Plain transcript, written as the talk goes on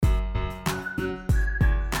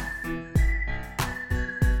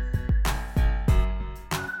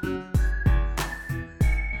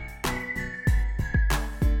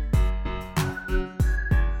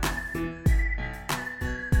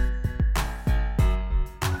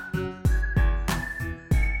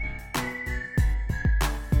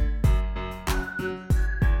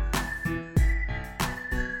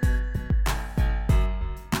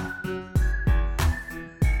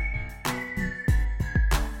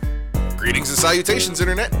Greetings and salutations,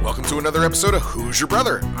 Internet. Welcome to another episode of Who's Your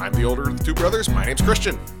Brother? I'm the older of the two brothers. My name's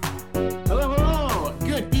Christian. Hello, hello.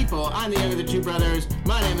 Good people. I'm the younger of the two brothers.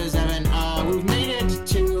 My name is Evan. We've made it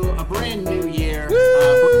to a brand new year.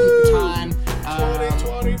 Time.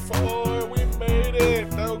 2024. We made it.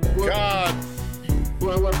 Oh, God.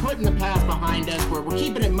 We're putting the past behind us. We're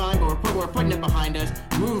keeping it in mind, but we're putting it behind us.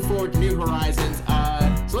 Moving forward to new horizons.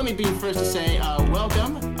 So let me be the first to say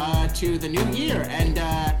welcome to the new year. And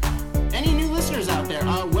any new listeners out there,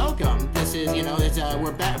 welcome. This is,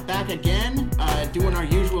 we're back again, doing our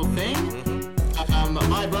usual thing.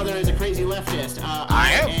 My brother is a crazy leftist.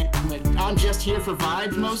 I'm just here for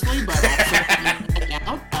vibes mostly, but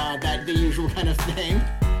that's the usual kind of thing.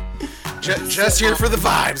 Just here for the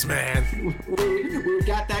vibes, man. We've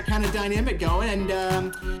got that kind of dynamic going,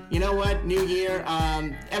 and you know what? New year.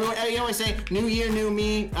 You always say, "New year, new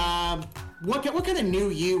me." What kind of new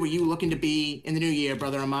you were you looking to be in the new year,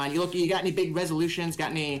 brother of mine? You got any big resolutions? Got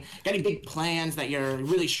any big plans that you're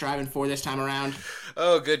really striving for this time around?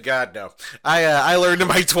 Oh, good God, no. I learned in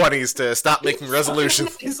my 20s to stop making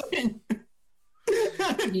resolutions.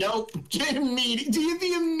 Nope.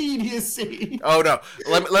 The immediacy. Oh, no.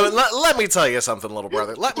 Let me tell you something, little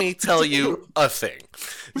brother. Let me tell you a thing.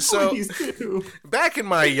 So, back in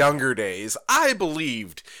my younger days, I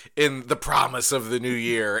believed in the promise of the new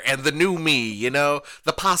year and the new me,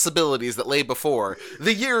 the possibilities that lay before.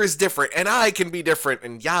 The year is different, and I can be different,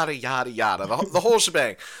 and yada, yada, yada. The whole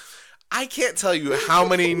shebang. I can't tell you how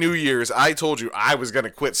many New Years I told you I was going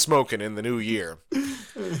to quit smoking in the new year.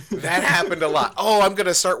 That happened a lot. Oh, I'm going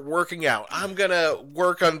to start working out. I'm going to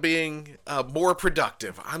work on being more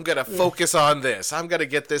productive. I'm going to focus on this. I'm going to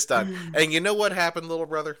get this done. And you know what happened, little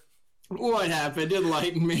brother? What happened?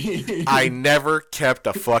 Enlighten me. I never kept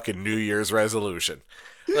a fucking New Year's resolution.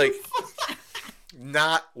 Like,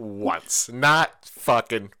 not once. Not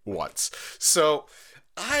fucking once. So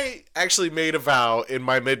I actually made a vow in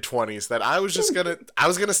my mid-20s that I was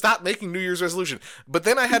gonna stop making New Year's resolution. But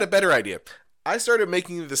then I had a better idea. I started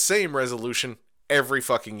making the same resolution every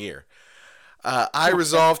fucking year. I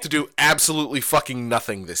resolved to do absolutely fucking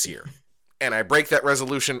nothing this year. And I break that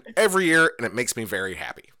resolution every year, and it makes me very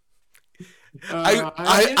happy.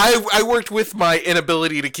 I worked with my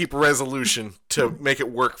inability to keep a resolution to make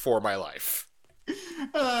it work for my life.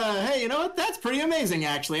 Hey, you know what? That's pretty amazing,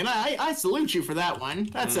 actually, and I salute you for that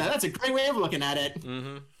one. That's a great way of looking at it.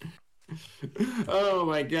 Mm-hmm. Oh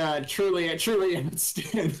my God! Truly, I feel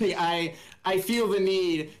the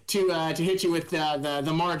need to hit you with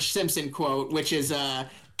the Marge Simpson quote, which is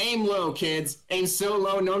 "Aim low, kids. Aim so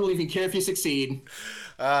low, no one will even care if you succeed."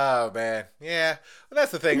 Oh, man. Yeah. Well,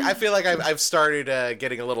 that's the thing. I feel like I've started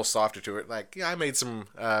getting a little softer to it. Like, I made some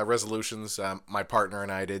resolutions, my partner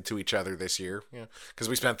and I did to each other this year, because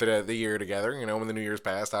we spent the year together, when the New Year's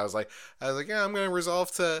passed. I was like, yeah, I'm going to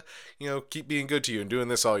resolve to, keep being good to you and doing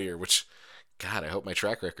this all year, which, God, I hope my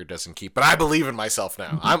track record doesn't keep, but I believe in myself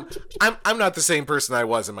now. I'm not the same person I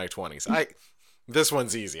was in my 20s. This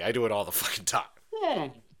one's easy. I do it all the fucking time. Yeah.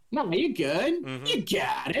 No, you good. Mm-hmm. You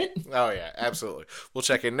got it. Oh, yeah, absolutely. We'll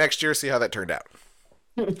check in next year, see how that turned out.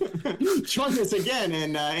 Join us again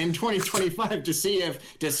in 2025 to see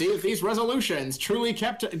if these resolutions truly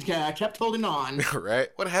kept holding on. Right?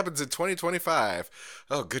 What happens in 2025?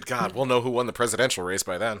 Oh, good God. We'll know who won the presidential race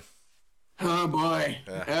by then. Oh, boy.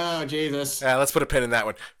 Oh, Jesus. Yeah, let's put a pin in that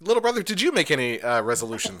one. Little brother, did you make any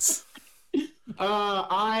resolutions?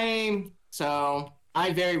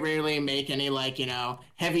 I very rarely make any,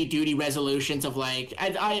 heavy-duty resolutions of,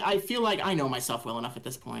 I feel like I know myself well enough at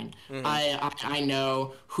this point. Mm-hmm. I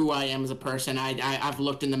know who I am as a person. I've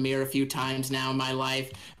looked in the mirror a few times now in my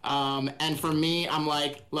life. And for me, I'm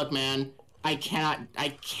like, look, man, I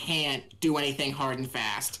can't do anything hard and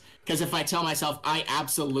fast. Because if I tell myself I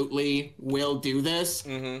absolutely will do this,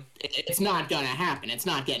 mm-hmm. It's not going to happen. It's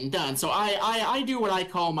not getting done. So I do what I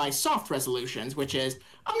call my soft resolutions, which is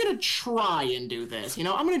I'm going to try and do this. I'm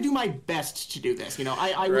going to do my best to do this.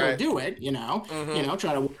 I will do it, mm-hmm.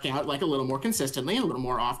 Try to work out a little more consistently, a little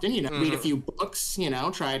more often, mm-hmm. read a few books,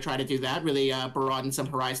 try to do that, really broaden some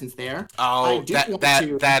horizons there. Oh,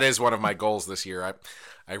 that is one of my goals this year.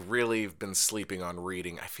 I really have been sleeping on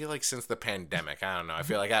reading. I feel like since the pandemic, I don't know. I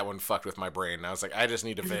feel like that one fucked with my brain. And I was like, I just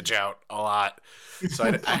need to veg out a lot. So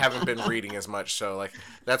I haven't been reading as much. So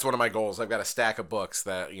that's one of my goals. I've got a stack of books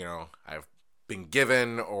that, I've been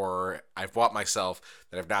given or I've bought myself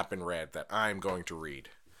that have not been read that I'm going to read.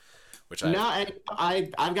 I've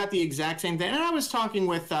got the exact same thing. And I was talking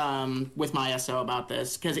with my SO about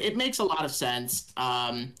this because it makes a lot of sense.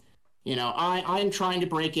 I'm trying to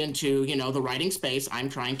break into, the writing space. I'm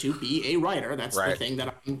trying to be a writer. That's the Right. thing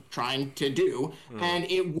that I'm trying to do. Mm. And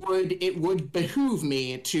it would behoove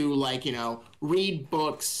me to like, read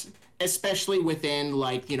books, especially within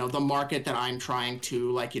like, the market that I'm trying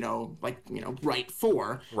to write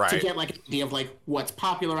for, to Right. get like an idea of like what's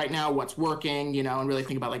popular right now, what's working, and really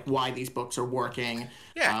think about like why these books are working.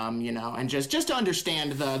 Yeah. And just to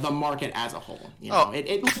understand the market as a whole. Oh,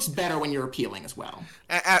 It looks better when you're appealing as well.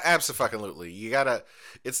 absolutely. You gotta.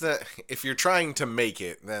 It's the if you're trying to make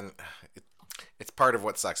it, then it's part of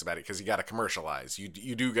what sucks about it because you gotta commercialize. You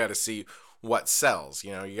do gotta see what sells.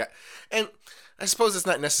 You got and. I suppose it's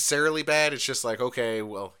not necessarily bad. It's just like, okay,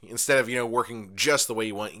 well, instead of, working just the way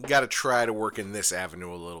you want, you got to try to work in this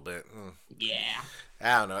avenue a little bit. Yeah.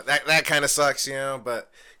 I don't know. That kind of sucks, but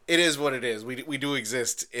it is what it is. We do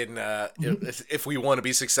exist in if we want to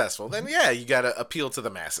be successful, then yeah, you got to appeal to the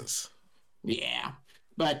masses. Yeah.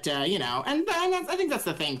 But, I think that's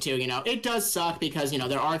the thing, too. It does suck because,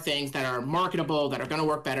 there are things that are marketable, that are going to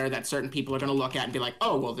work better, that certain people are going to look at and be like,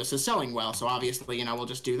 oh, well, this is selling well. So obviously, we'll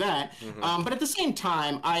just do that. Mm-hmm. But at the same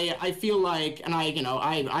time, I feel like, and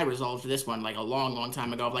I resolved this one like a long, long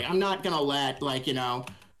time ago. Like, I'm not going to let, like,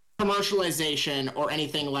 commercialization or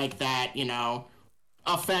anything like that,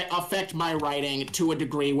 affect my writing to a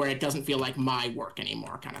degree where it doesn't feel like my work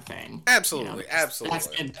anymore, kind of thing. Absolutely, absolutely.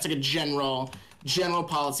 That's like a general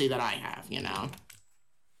policy that I have.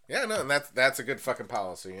 Yeah, no, and that's a good fucking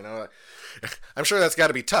policy. I'm sure that's got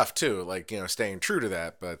to be tough too, like staying true to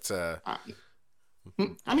that. But I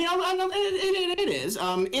mean, it is.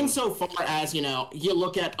 Insofar as you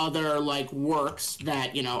look at other like works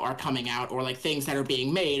that are coming out or like things that are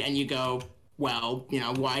being made, and you go, well,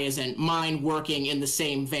 why isn't mine working in the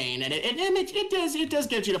same vein? And it does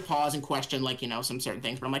get you to pause and question like some certain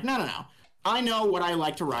things. But I'm like, no. I know what I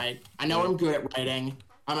like to write. I know I'm good at writing.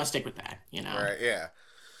 I'm gonna stick with that. Right, yeah.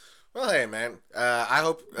 Well, hey, man. I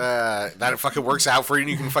hope that it fucking works out for you and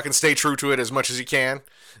you can fucking stay true to it as much as you can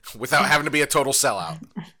without having to be a total sellout.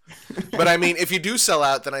 But, I mean, if you do sell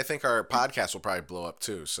out, then I think our podcast will probably blow up,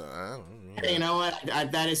 too. So, Hey, you know what?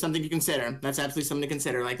 That is something to consider. That's absolutely something to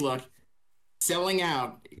consider. Like, look, selling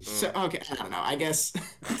out. So, okay, I don't know. I guess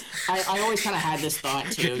I always kind of had this thought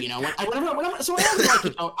too. So I was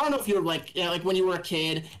like, I don't know if you were like, like when you were a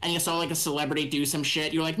kid and you saw like a celebrity do some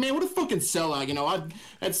shit, you're like, man, what a fucking sellout.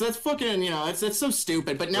 That's fucking, that's so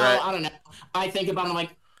stupid. But now right. I don't know. I think about it, I'm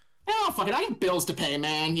like, oh fuck it, I got bills to pay,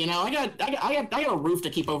 man. I got a roof to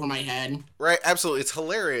keep over my head. Right, absolutely. It's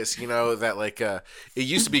hilarious, that like it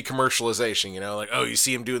used to be commercialization, like, oh, you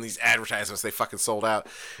see them doing these advertisements, they fucking sold out.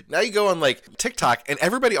 Now you go on like TikTok and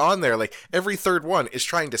everybody on there, like every third one is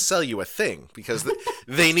trying to sell you a thing because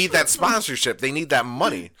they need that sponsorship, they need that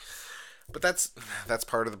money. But that's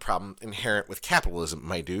part of the problem inherent with capitalism,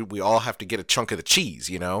 my dude. We all have to get a chunk of the cheese,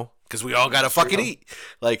 because we all gotta fucking eat.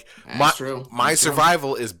 Like my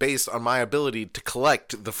survival is based on my ability to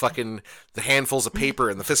collect the handfuls of paper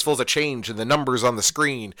and the fistfuls of change and the numbers on the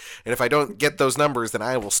screen. And if I don't get those numbers, then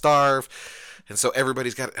I will starve. And so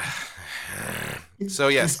everybody's got. So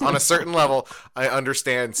yes, on a certain level, I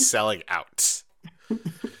understand selling out.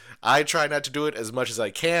 I try not to do it as much as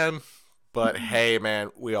I can. But hey,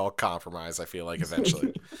 man, we all compromise. I feel like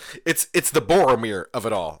eventually, it's the Boromir of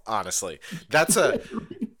it all. Honestly, that's I'll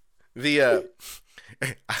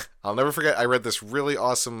never forget. I read this really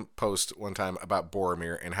awesome post one time about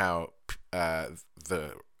Boromir and how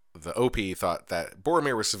the OP thought that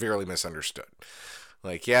Boromir was severely misunderstood.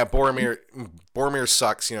 Like, yeah, Boromir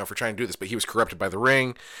sucks, for trying to do this, but he was corrupted by the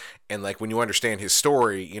ring, and like when you understand his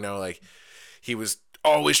story, like he was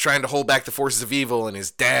always trying to hold back the forces of evil, and his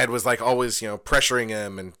dad was like always, pressuring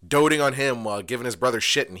him and doting on him while giving his brother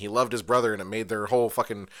shit, and he loved his brother, and it made their whole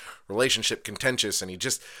fucking relationship contentious, and he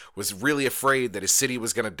just was really afraid that his city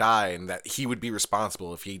was gonna die and that he would be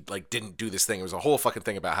responsible if he like didn't do this thing. It was a whole fucking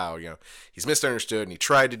thing about how, he's misunderstood and he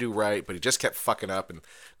tried to do right, but he just kept fucking up, and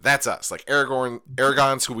that's us. Like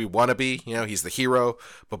Aragorn's who we want to be, he's the hero,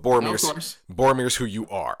 but Boromir's who you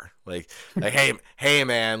are. Like hey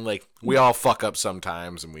man, like we all fuck up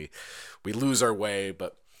sometimes and we lose our way,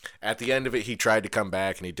 but at the end of it, he tried to come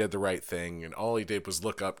back and he did the right thing, and all he did was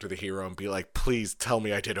look up to the hero and be like, please tell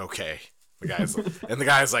me I did okay. The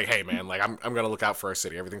guy's like, hey man, like I'm gonna look out for our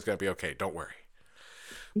city, everything's gonna be okay, don't worry.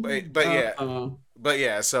 But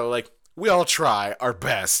yeah, so like we all try our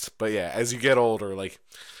best, but yeah, as you get older, like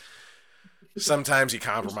sometimes you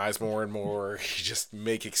compromise more and more. You just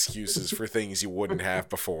make excuses for things you wouldn't have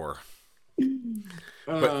before.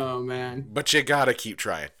 Man. But you gotta keep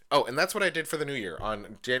trying. Oh, and that's what I did for the new year.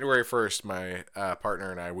 On January 1st, my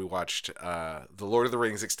partner and I, we watched The Lord of the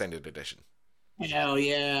Rings Extended Edition. Hell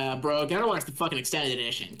yeah, bro. Gotta watch the fucking extended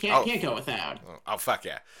edition. Can't go without. Oh fuck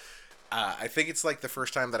yeah. I think it's like the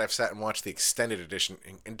first time that I've sat and watched the extended edition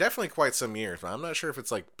in definitely quite some years. But I'm not sure if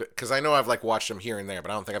it's like because I know I've like watched them here and there,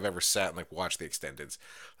 but I don't think I've ever sat and like watched the extendeds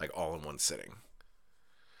like all in one sitting.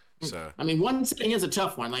 So I mean, one sitting is a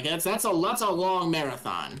tough one. Like that's a long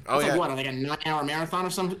marathon. That's like what, like a 9-hour marathon or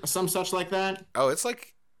some such like that. Oh, it's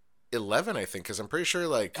like 11, I think, because I'm pretty sure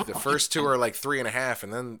like the first two are like 3.5,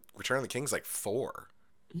 and then Return of the King's like 4.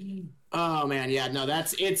 Oh man, yeah, no,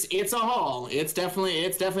 it's a haul. It's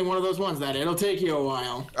definitely one of those ones that it'll take you a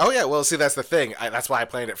while. Oh yeah, well, see, that's the thing. That's why I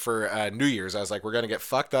planned it for New Year's. I was like, we're gonna get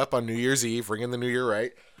fucked up on New Year's Eve, ring in the New Year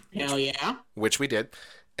right. Hell yeah. Which we did.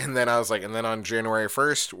 And then I was like, and then on January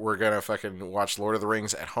 1st, we're gonna fucking watch Lord of the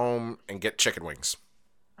Rings at home and get chicken wings.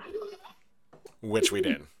 Which we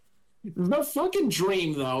did. The fucking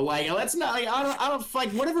dream, though, like let's not. Like, I don't like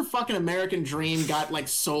whatever fucking American dream got like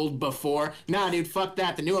sold before. Nah, dude, fuck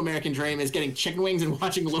that. The new American dream is getting chicken wings and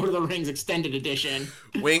watching Lord of the Rings extended edition.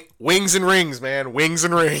 Wings and rings, man. Wings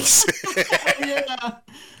and rings. Yeah.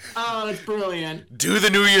 Oh, that's brilliant. Do the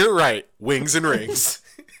New Year right. Wings and rings.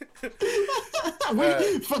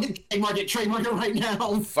 Fucking trademark it right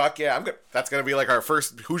now. Fuck yeah, that's gonna be like our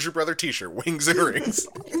first Hoosier Brother t-shirt. Wings and rings.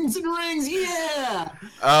 Wings and rings, yeah.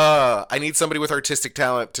 I need somebody with artistic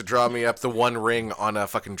talent to draw me up the one ring on a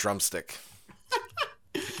fucking drumstick.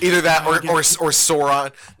 Either that or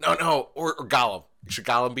Sauron. No, or Gollum. Should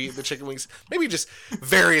Gollum be the chicken wings? Maybe just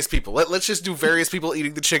various people. Let's just do various people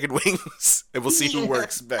eating the chicken wings, and we'll see who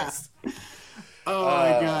works best. Oh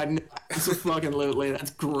my god, no, absolutely, that's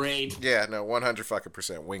great. Yeah, no,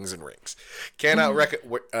 100% wings and rings. Cannot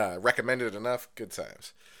recommend it enough. Good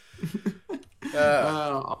times.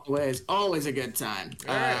 Always a good time.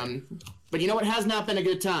 Right. But you know what has not been a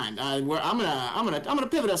good time? I'm gonna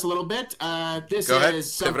pivot us a little bit. This Go ahead.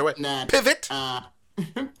 is something Pivot away. that Pivot.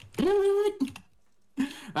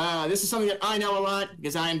 This is something that I know a lot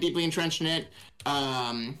because I am deeply entrenched in it.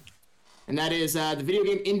 And that is the video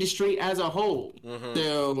game industry as a whole. Mm-hmm.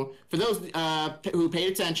 So, for those who paid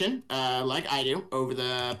attention, like I do, over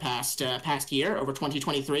the past year, over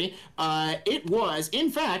 2023, it was,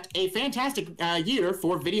 in fact, a fantastic year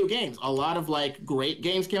for video games. A lot of like great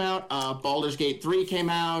games came out. Baldur's Gate 3 came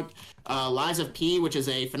out. Lies of P, which is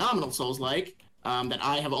a phenomenal Souls-like that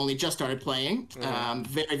I have only just started playing. Mm-hmm.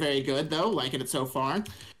 Very, very good, though. Liking it so far.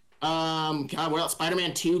 God, what else?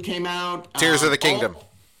 Spider-Man 2 came out. Tears of the Kingdom.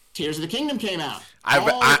 Tears of the Kingdom came out.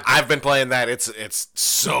 I've been playing that. It's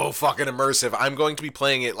so fucking immersive. I'm going to be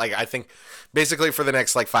playing it like I think basically for the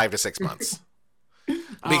next like 5 to 6 months.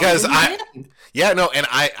 Because and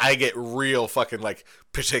I get real fucking like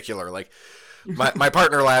particular. Like my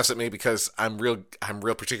partner laughs at me because I'm real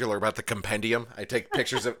particular about the compendium. I take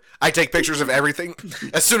pictures of everything.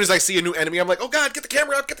 As soon as I see a new enemy, I'm like, "Oh god, get the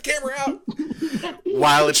camera out."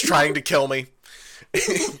 While it's trying to kill me.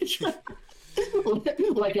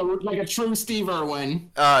 like a true Steve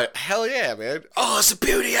Irwin. Hell yeah, man. Oh, it's a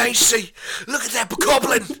beauty, ain't she? Look at that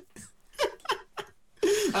bokoblin.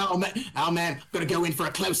 Oh man, I'm gonna go in for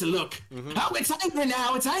a closer look. Mm-hmm. Oh, it's angry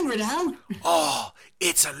now. Oh,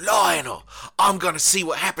 it's a Lionel. I'm gonna see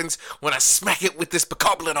what happens when I smack it with this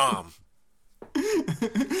bokoblin arm.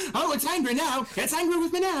 Oh, it's angry now. It's angry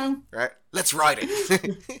with me now. Right, let's ride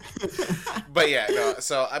it. But yeah, no.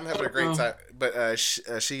 So I'm having a great time. But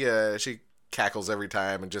she cackles every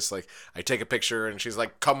time and just like I take a picture and she's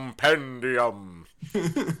like compendium.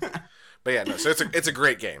 But yeah, no, so it's a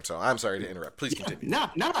great game, so I'm sorry to interrupt. Please continue. No,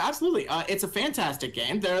 absolutely. It's a fantastic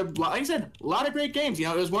game. There, like I said, a lot of great games. You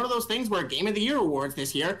know, it was one of those things where Game of the Year awards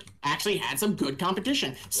this year actually had some good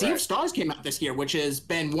competition. Sea of Stars came out this year, which has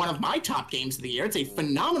been one of my top games of the year. It's a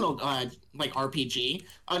phenomenal like RPG,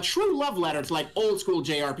 a true love letter to like old school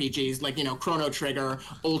JRPGs, like, you know, Chrono Trigger,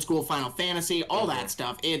 old school Final Fantasy, all that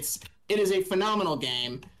stuff. It is a phenomenal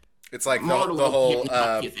game. It's like the whole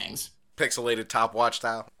pixelated top watch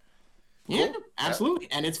style. Yeah, cool. Absolutely.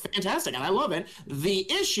 And it's fantastic, and I love it. The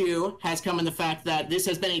issue has come in the fact that this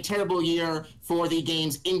has been a terrible year for the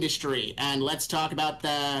games industry. And let's talk about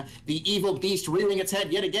the evil beast rearing its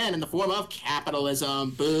head yet again in the form of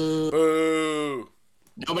capitalism. Boo. Boo.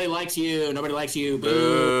 Nobody likes you.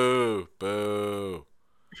 Boo. Boo.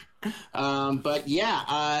 But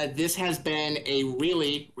yeah, this has been a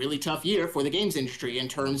really, really tough year for the games industry in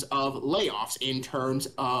terms of layoffs, in terms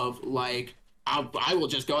of like, I will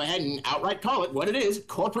just go ahead and outright call it what it is: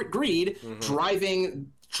 corporate greed driving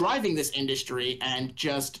this industry and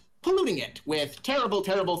just polluting it with terrible,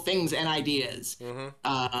 terrible things and ideas.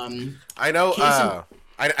 Mm-hmm. I know.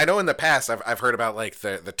 I know. In the past, I've heard about like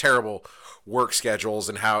the terrible work schedules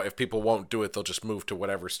and how if people won't do it, they'll just move to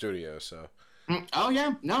whatever studio. So. Oh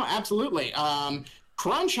yeah, no, absolutely.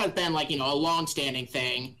 Crunch has been like, a long-standing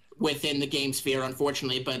thing within the game sphere,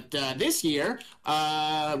 unfortunately. But this year,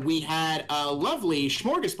 we had a lovely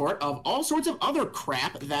smorgasbord of all sorts of other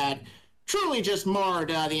crap that truly just marred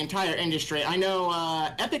the entire industry. I know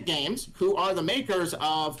Epic Games, who are the makers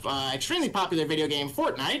of extremely popular video game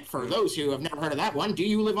Fortnite. For those who have never heard of that one, do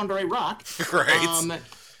you live under a rock? Right.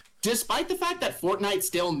 Despite the fact that Fortnite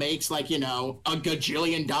still makes a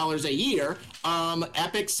gajillion dollars a year,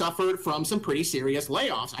 Epic suffered from some pretty serious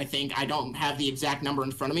layoffs. I don't have the exact number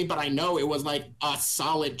in front of me, but I know it was like a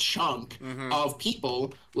solid chunk of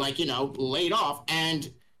people laid off.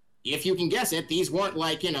 And if you can guess it, these weren't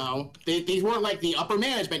these weren't like the upper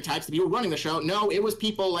management types, the people running the show. No, it was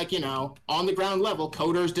people on the ground level,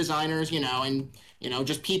 coders, designers, and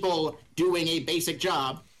just people doing a basic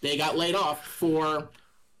job. They got laid off for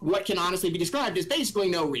what can honestly be described as basically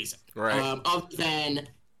no reason. Right. Other than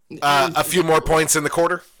a few more points in the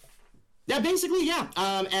quarter? Yeah, basically, yeah.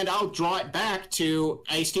 And I'll draw it back to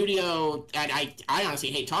a studio, and I honestly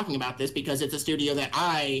hate talking about this because it's a studio that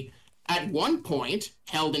I, at one point,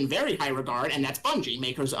 held in very high regard, and that's Bungie,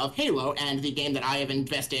 makers of Halo, and the game that I have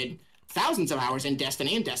invested thousands of hours in,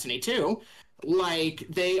 Destiny and Destiny 2. Like,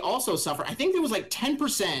 they also suffer, I think there was like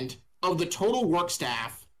 10% of the total work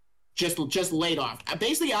staff just laid off,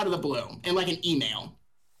 basically out of the blue, in like an email.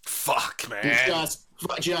 Fuck, man.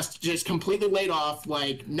 Just completely laid off.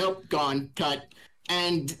 Like, nope, gone, cut.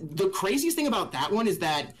 And the craziest thing about that one is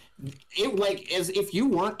that it as if you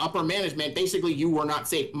weren't upper management, basically you were not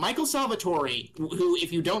safe. Michael Salvatore, who,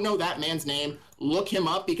 if you don't know that man's name, look him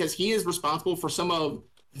up because he is responsible for some of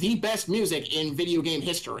the best music in video game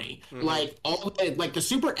history. Like the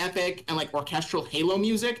super epic and like orchestral Halo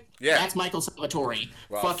music. Yeah, that's Michael Salvatore.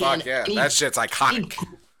 Well, fuck yeah, that shit's iconic.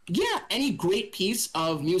 Any great piece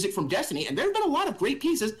of music from Destiny, and there have been a lot of great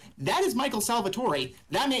pieces. That is Michael Salvatore.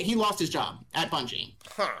 That man, he lost his job at Bungie.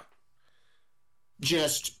 Huh.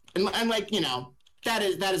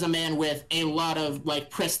 That is a man with a lot of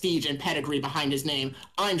like prestige and pedigree behind his name.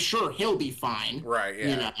 I'm sure he'll be fine. Right.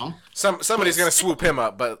 Yeah. Somebody's gonna swoop him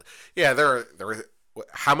up, but yeah, there are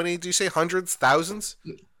how many do you say? Hundreds, thousands?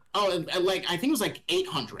 Oh, I think it was like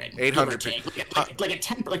 800. 800. Like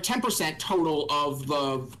 10% total of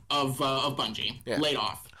Bungie laid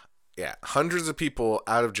off. Yeah, hundreds of people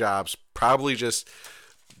out of jobs, probably just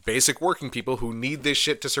basic working people who need this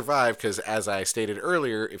shit to survive, because as I stated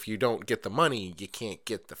earlier, if you don't get the money, you can't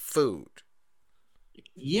get the food.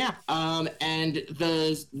 Yeah, and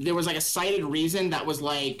there was like a cited reason that was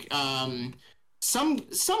like some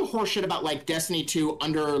horseshit about like Destiny 2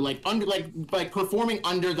 under performing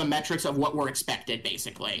under the metrics of what were expected,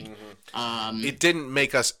 basically. It didn't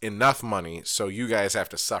make us enough money, so you guys have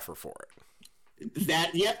to suffer for it.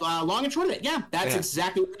 Long and short of it, that's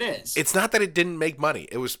exactly what it is. It's not that it didn't make money.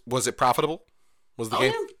 Was it profitable? Was the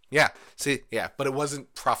game? Yeah. See, yeah, but it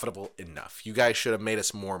wasn't profitable enough. You guys should have made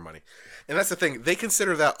us more money. And that's the thing. They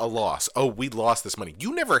consider that a loss. Oh, we lost this money.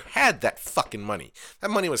 You never had that fucking money.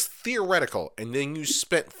 That money was theoretical, and then you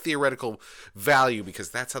spent theoretical value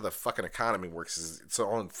because that's how the fucking economy works. It's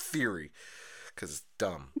all in theory. Because it's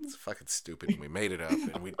dumb. It's fucking stupid. We made it up.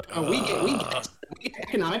 And we get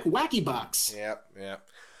economic wacky bucks. Yep.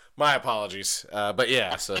 My apologies. But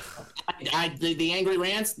yeah, so the angry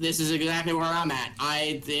rants, this is exactly where I'm at.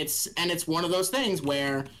 It's one of those things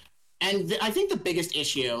where, and I think the biggest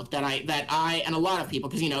issue that I and a lot of people,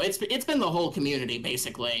 because it's been the whole community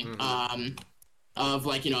basically, of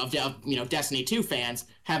Destiny 2 fans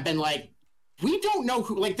have been like, we don't know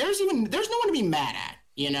who, like there's no one to be mad at.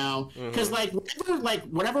 Because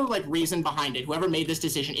whatever reason behind it, whoever made this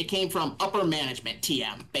decision, it came from upper management,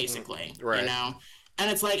 TM, basically. Right. And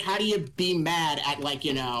it's like, how do you be mad at you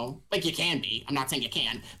can be, I'm not saying you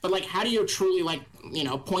can, but how do you truly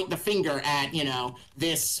point the finger at,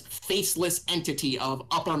 this faceless entity of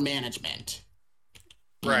upper management?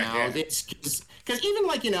 Right. Because even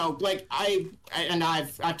I've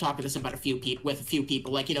talked to this about a few people, there's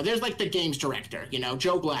the games director,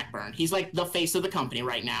 Joe Blackburn. He's the face of the company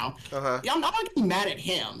right now. I'm not gonna be mad at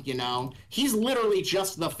him. He's literally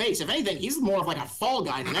just the face. If anything, he's more of a fall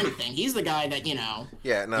guy than anything. He's the guy that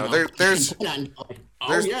Yeah. No. There's. Pointed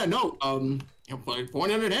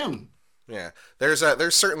at him. Yeah. There's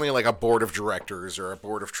certainly a board of directors or a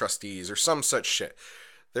board of trustees or some such shit.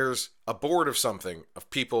 There's a board of something of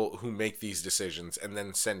people who make these decisions and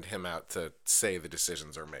then send him out to say the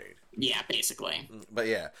decisions are made. Yeah, basically. But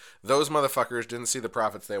yeah, those motherfuckers didn't see the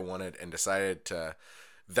profits they wanted and decided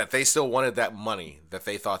that they still wanted that money that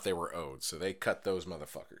they thought they were owed. So they cut those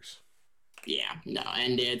motherfuckers. Yeah, no,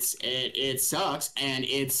 and it sucks, and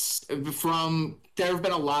it's from there have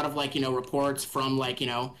been a lot of like reports from like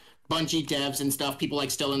Bungie devs and stuff, people like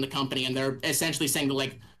still in the company, and they're essentially saying that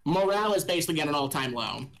like morale is basically at an all-time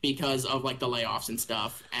low because of like the layoffs and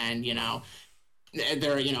stuff, and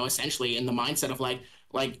they're essentially in the mindset of like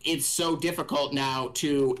it's so difficult now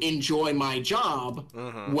to enjoy my job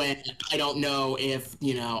when I don't know if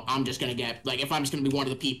I'm just gonna get like if I'm just gonna be one of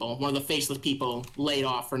the people, one of the faceless people laid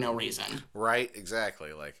off for no reason. Right,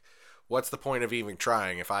 exactly. Like, what's the point of even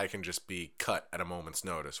trying if I can just be cut at a moment's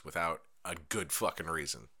notice without a good fucking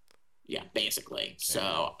reason? Yeah, basically.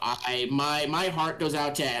 So my heart goes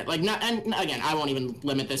out to like not, and again, I won't even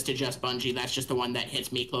limit this to just Bungie. That's just the one that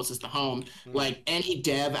hits me closest to home. Like any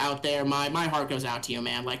dev out there, my heart goes out to you,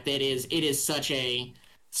 man. Like it is such a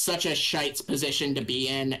shite's position to be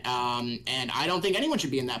in. And I don't think anyone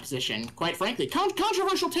should be in that position. Quite frankly,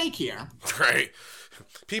 controversial take here. Right.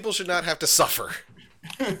 People should not have to suffer.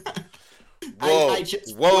 Whoa,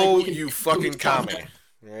 whoa, like, you fucking commie.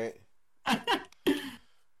 Right.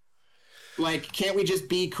 Like, can't we just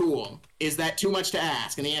be cool? Is that too much to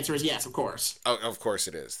ask? And the answer is yes, of course. Oh, of course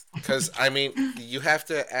it is. Because, I mean, you have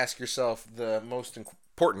to ask yourself the most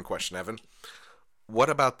important question, Evan. What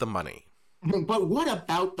about the money? But what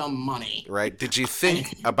about the money? Right? Did you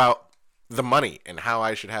think about the money and how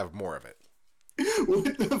I should have more of it?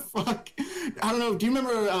 What the fuck? I don't know. Do you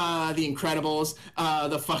remember The Incredibles?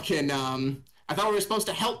 The fucking... I thought we were supposed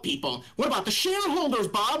to help people. What about the shareholders,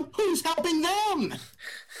 Bob? Who's helping them?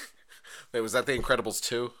 Wait, was that The Incredibles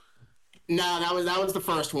 2? No, that was the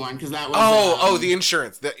first one because that was the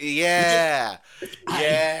insurance. Yeah.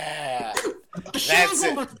 The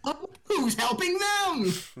shareholders, who's helping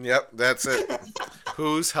them? Yep, that's it.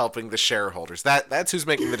 Who's helping the shareholders? That's who's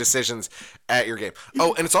making the decisions at your game.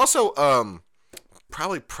 Oh, and it's also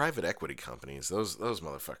probably private equity companies. Those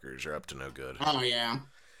motherfuckers are up to no good. Oh yeah,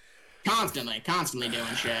 constantly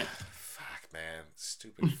doing shit. Fuck, man,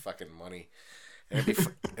 stupid fucking money.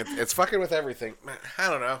 It's fucking with everything. I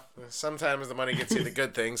don't know. Sometimes the money gets you the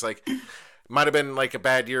good things. Like, might have been like a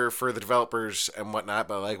bad year for the developers and whatnot,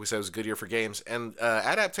 but like we said, it was a good year for games. And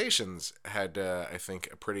adaptations had, I think,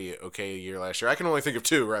 a pretty okay year last year. I can only think of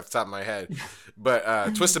two right off the top of my head.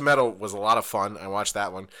 But Twisted Metal was a lot of fun. I watched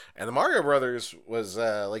that one. And the Mario Brothers was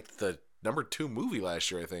like the number 2 movie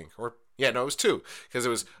last year, I think. It was 2. Because it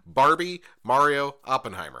was Barbie, Mario,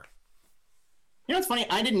 Oppenheimer. You know what's funny?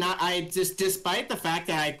 I did not. I just, despite the fact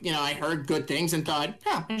that I heard good things and thought,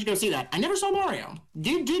 I should go see that. I never saw Mario.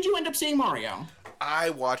 Did you end up seeing Mario? I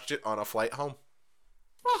watched it on a flight home.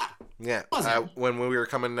 Ah, yeah. When we were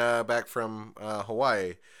coming back from Hawaii,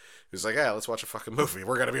 it was like, let's watch a fucking movie.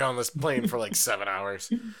 We're gonna be on this plane for like 7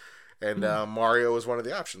 hours, and Mario was one of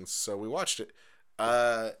the options, so we watched it.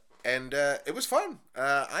 And it was fun.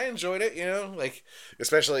 I enjoyed it. Like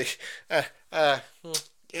especially.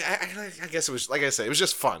 Yeah, I guess it was, like I said, it was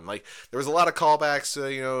just fun. Like, there was a lot of callbacks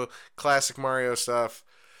to, classic Mario stuff.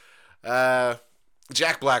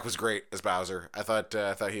 Jack Black was great as Bowser. I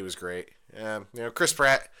thought he was great. Chris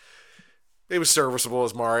Pratt, he was serviceable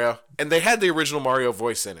as Mario. And they had the original Mario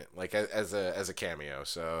voice in it, like, as a cameo.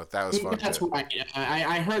 So that was fun. That's right.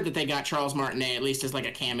 I heard that they got Charles Martinet, at least as, like,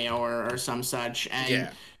 a cameo or some such. And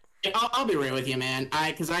yeah. I'll be real with you, man.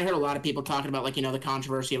 Because I heard a lot of people talking about, like, the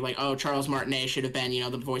controversy of, like, oh, Charles Martinet should have been,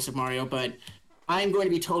 the voice of Mario. But I'm going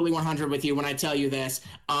to be totally 100 with you when I tell you this.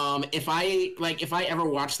 If I ever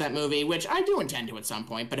watch that movie, which I do intend to at some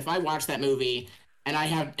point, but if I watch that movie and I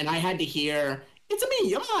had to hear, it's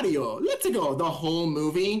me, Mario, let's go, the whole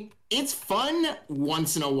movie, it's fun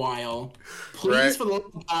once in a while. Please, right. For the love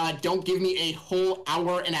of God, don't give me a whole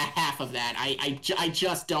hour and a half of that. I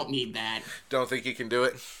just don't need that. Don't think you can do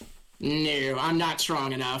it? No, I'm not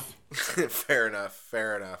strong enough. Fair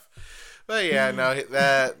enough. But yeah, no,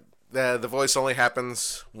 the voice only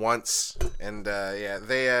happens once, and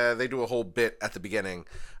they do a whole bit at the beginning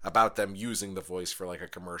about them using the voice for like a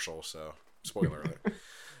commercial. So spoiler alert.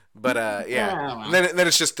 But yeah, and then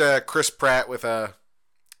it's just Chris Pratt with a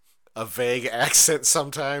vague accent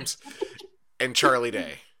sometimes, and Charlie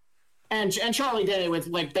Day. And Charlie Day with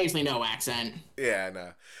like basically no accent. Yeah,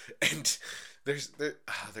 no, and. There's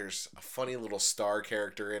a funny little star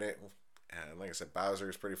character in it. And like I said, Bowser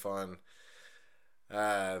is pretty fun.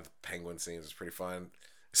 The penguin scenes is pretty fun.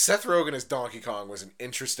 Seth Rogen as Donkey Kong was an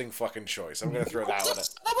interesting fucking choice. I'm gonna throw that one.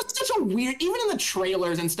 That was such a weird. Even in the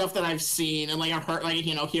trailers and stuff that I've seen, and like I've heard, like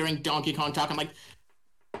hearing Donkey Kong talk, I'm like,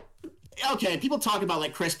 okay, people talk about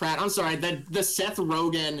like Chris Pratt. I'm sorry, the Seth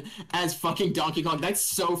Rogen as fucking Donkey Kong. That's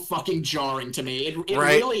so fucking jarring to me. It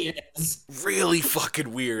really is. Really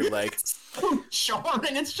fucking weird. Like, it's so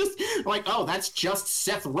jarring. It's just like, oh, that's just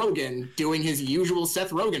Seth Rogen doing his usual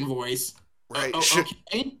Seth Rogen voice. Right?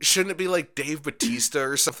 Okay. Shouldn't it be like Dave Bautista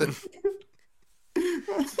or something?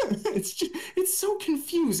 It's so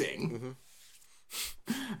confusing. Mm-hmm.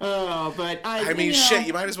 But I mean, shit,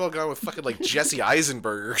 you might as well go with fucking like Jesse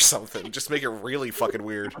Eisenberg or something. Just make it really fucking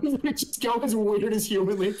weird. Just go as weird as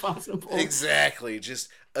humanly possible. Exactly. Just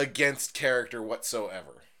against character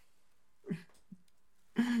whatsoever.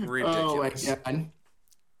 Ridiculous. Oh my god.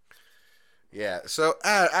 Yeah, so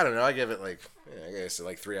I don't know. I give it like, I guess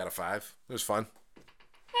like 3 out of 5. It was fun.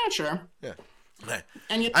 Yeah, sure. Yeah.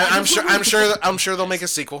 And I'm sure they'll make a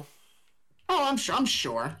sequel. Oh, I'm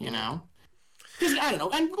sure. You know. Because I don't know,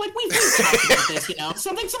 and like we've talked about this, you know,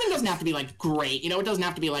 something doesn't have to be like great, you know, it doesn't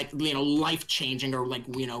have to be like, you know, life changing or like,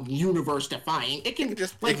 you know, universe defying. It can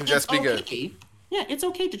just be good. Yeah, it's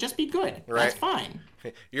okay to just be good. Right. That's fine.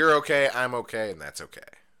 You're okay, I'm okay, and that's okay.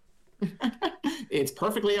 It's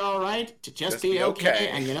perfectly all right to just be okay,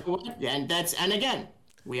 and you know what? And again,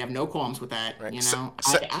 we have no qualms with that. Right. You know,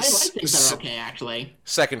 I like things that are okay, actually.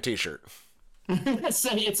 Second T-shirt.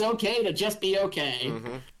 It's okay to just be okay.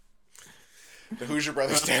 Mm-hmm. The Hoosier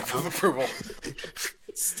Brothers stamp of approval.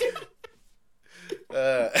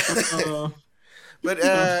 But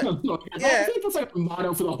yeah, I think that's like a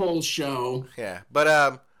motto for the whole show. Yeah,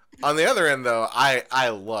 but on the other end though, I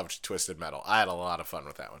loved Twisted Metal. I had a lot of fun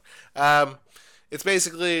with that one. It's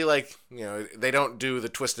basically like, you know, they don't do the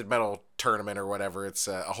Twisted Metal tournament or whatever. It's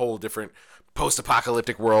a whole different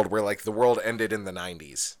post-apocalyptic world where like the world ended in the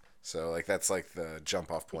 90s. So like that's like the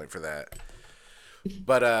jump-off point for that.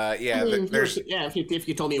 But yeah, I mean, if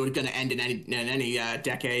you told me it was going to end in any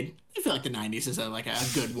decade, I feel like the 90s is a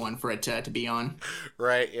good one for it to be on.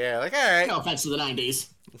 Right? Yeah. Like, all right. No offense to the 90s.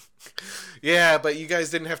 Yeah, but you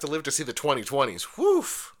guys didn't have to live to see the 2020s.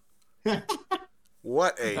 Woof.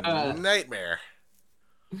 What a nightmare.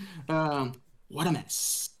 What a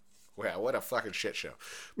mess. Wow, what a fucking shit show.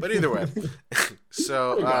 But either way,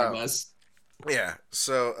 so yeah,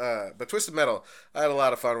 so, but Twisted Metal, I had a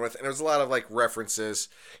lot of fun with, and there was a lot of, like, references,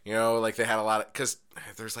 you know, like, they had a lot of, because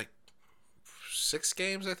there's, like, 6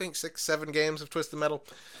 games, I think, 7 games of Twisted Metal,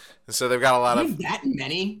 and so they've got a lot of... that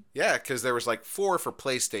many? Yeah, because there was, like, 4 for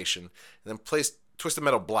PlayStation, and then Twisted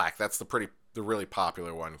Metal Black, that's the really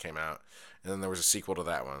popular one came out, and then there was a sequel to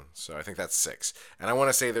that one, so I think that's 6, and I want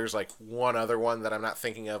to say there's, like, one other one that I'm not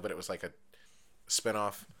thinking of, but it was, like, a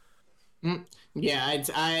spin-off. Yeah,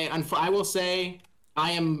 I will say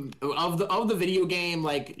I am of the video game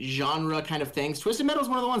like genre kind of things. Twisted Metal is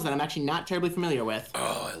one of the ones that I'm actually not terribly familiar with.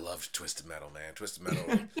 Oh, I loved Twisted Metal, man. Twisted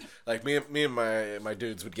Metal, like me and my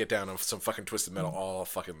dudes would get down on some fucking Twisted Metal all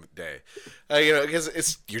fucking day. You know,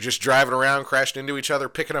 because you're just driving around, crashing into each other,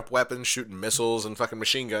 picking up weapons, shooting missiles and fucking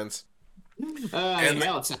machine guns. And it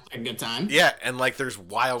sounds like a good time. Yeah, and like there's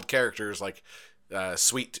wild characters like.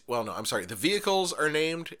 The vehicles are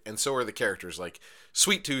named, and so are the characters. Like,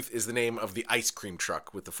 Sweet Tooth is the name of the ice cream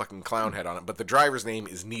truck with the fucking clown head on it, but the driver's name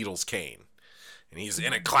is Needles Kane. And he's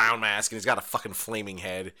in a clown mask, and he's got a fucking flaming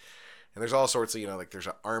head. And there's all sorts of, you know, like, there's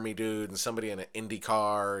an army dude, and somebody in an Indy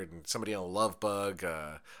car, and somebody on a love bug,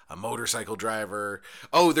 a motorcycle driver.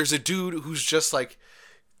 Oh, there's a dude who's just, like,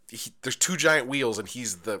 there's 2 giant wheels, and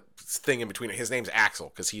he's the thing in between it. His name's Axel,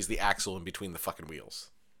 because he's the axle in between the fucking wheels.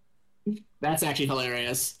 That's actually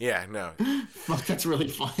hilarious. Yeah, no. Fuck, that's really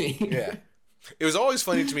funny. Yeah. It was always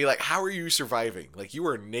funny to me, like, how are you surviving? Like, you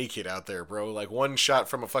are naked out there, bro. Like, one shot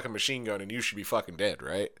from a fucking machine gun and you should be fucking dead,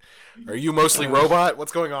 right? Are you mostly robot?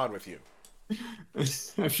 What's going on with you?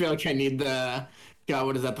 I feel like I need the... God,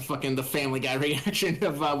 what is that? The Family Guy reaction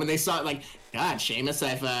of when they saw it, like, God, Seamus,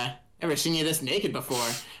 I've ever seen you this naked before.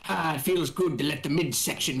 It feels good to let the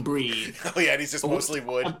midsection breathe. Oh, yeah, and he's just mostly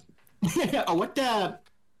wood. What the...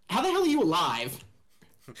 How the hell are you alive?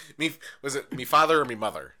 Was it me father or me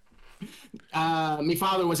mother? Me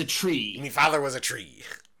father was a tree. Me father was a tree.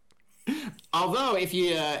 Although, if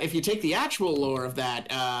you take the actual lore of that,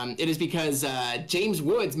 it is because James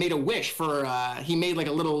Woods made a wish for he made like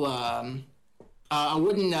a little a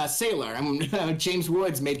wooden sailor, and James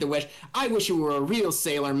Woods made the wish. I wish you were a real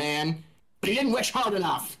sailor, man, but he didn't wish hard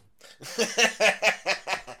enough.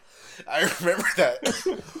 I remember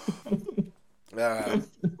that.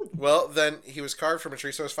 Well, then he was carved from a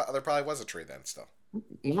tree, so his father probably was a tree then, still.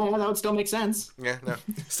 No, that would still make sense. Yeah, no.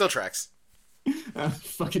 Still tracks.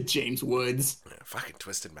 Fucking James Woods. Yeah, fucking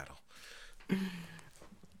Twisted Metal.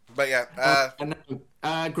 But yeah,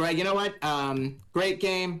 Greg, you know what? Great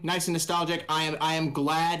game, nice and nostalgic. I am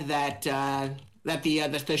glad that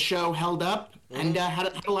the show held up and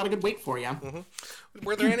had a lot of good weight for you.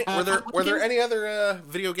 Were there any any other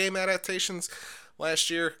video game adaptations last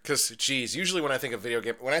year? Because geez, usually when I think of video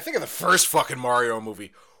game, when I think of the first fucking Mario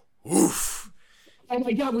movie, oof. Oh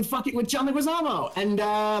my god, with John Leguizamo and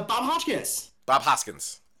Bob Hoskins. Bob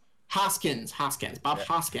Hoskins. Bob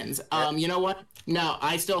Hoskins. You know what? No,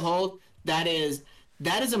 I still hold that is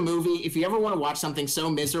a movie. If you ever want to watch something so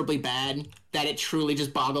miserably bad that it truly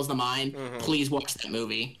just boggles the mind, please watch that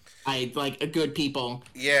movie. I like a good people.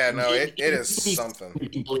 Yeah, no, it is something.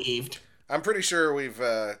 Believed. I'm pretty sure we've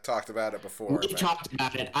talked about it before. We've talked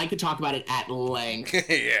about it. I could talk about it at length.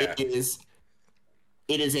 Yeah.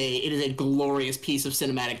 It is a glorious piece of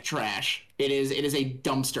cinematic trash. It is a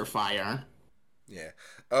dumpster fire. Yeah.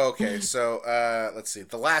 Okay, so let's see.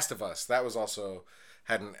 The Last of Us. That was also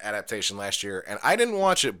had an adaptation last year, and I didn't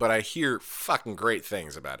watch it, but I hear fucking great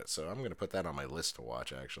things about it. So I'm going to put that on my list to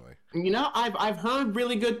watch, actually. You know, I've heard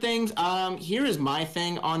really good things. Here is my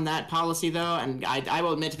thing on that policy, though, and I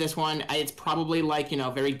will admit to this one. It's probably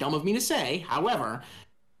very dumb of me to say. However,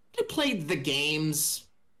 I played the games.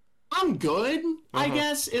 I'm good, I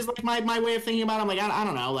guess, is like my way of thinking about it. I'm like, I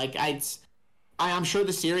don't know. Like, I'm sure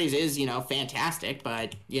the series is, fantastic,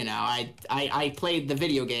 but, I played the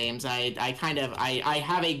video games. I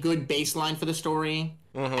have a good baseline for the story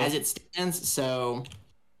as it stands. So,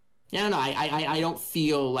 yeah, no, I don't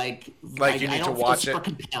feel like you need to watch it.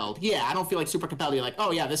 Compelled. Yeah, I don't feel like super compelled. You're like,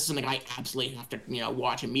 oh yeah, this is something I absolutely have to,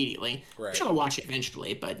 watch immediately. Right. I'm sure I'll watch it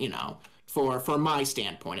eventually, but for my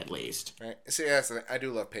standpoint at least. Right. See, yes, I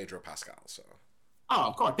do love Pedro Pascal. So. Oh,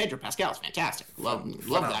 of course, Pedro Pascal is fantastic. Love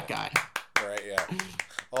that guy. Right. Yeah.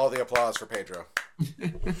 All the applause for Pedro.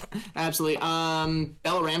 Absolutely.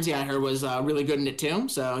 Bella Ramsey, I heard, was really good in it too.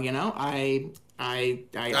 So I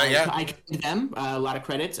give them a lot of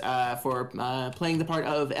credit for playing the part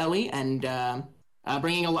of Ellie and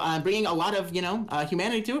bringing a lot of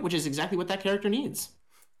humanity to it, which is exactly what that character needs.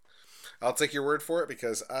 I'll take your word for it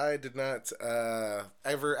because I did not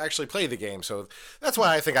ever actually play the game, so that's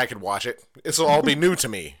why I think I could watch it. This will all be new to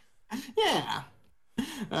me. Yeah.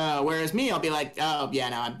 Whereas me, I'll be like, oh yeah,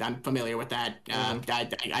 no, I'm familiar with that.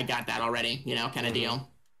 I got that already, kind of deal.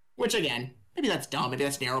 Which again, maybe that's dumb, maybe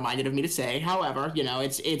that's narrow-minded of me to say. However,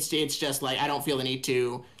 it's just like I don't feel the need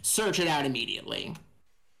to search it out immediately.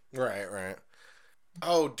 Right.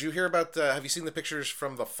 Oh, do you hear about have you seen the pictures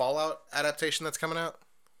from the Fallout adaptation that's coming out?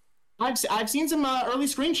 I've seen some early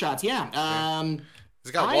screenshots. Yeah. It's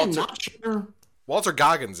got am not sure. Walter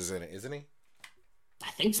Goggins is in it, isn't he? I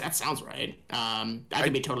think that sounds right. I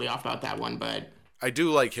could be totally off about that one, but I do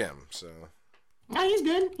like him. So. He's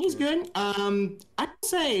good. He's good. I'd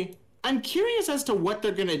say I'm curious as to what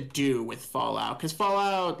they're gonna do with Fallout, because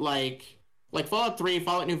Fallout like Fallout 3,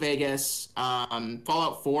 Fallout New Vegas,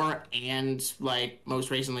 Fallout 4, and most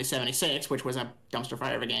recently 76, which was a dumpster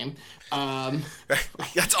fire of a game.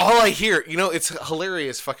 That's all I hear. It's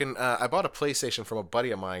hilarious. Fucking, I bought a PlayStation from a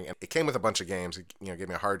buddy of mine, and it came with a bunch of games. It, gave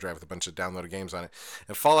me a hard drive with a bunch of downloaded games on it.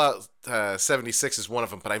 And Fallout 76 is one of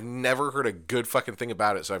them, but I've never heard a good fucking thing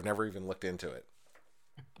about it, so I've never even looked into it.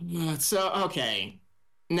 So, okay.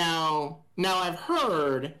 Now I've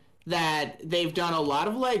heard that they've done a lot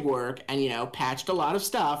of legwork and, patched a lot of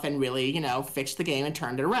stuff and really, fixed the game and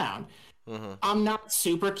turned it around. I'm not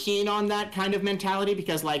super keen on that kind of mentality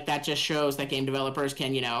because, that just shows that game developers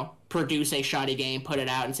can, produce a shoddy game, put it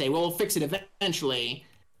out, and say, well, we'll fix it eventually.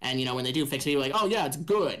 And, when they do fix it, you're like, oh, yeah, it's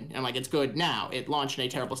good. And I'm like, it's good now. It launched in a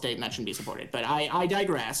terrible state, and that shouldn't be supported. But I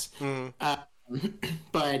digress.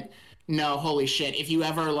 But, no, holy shit. If you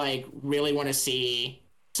ever, really want to see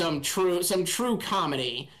some true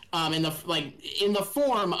comedy in the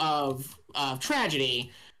form of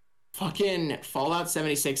tragedy, fucking Fallout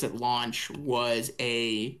 76 at launch was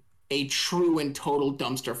a true and total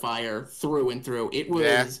dumpster fire through and through. It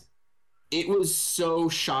was so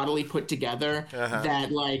shoddily put together that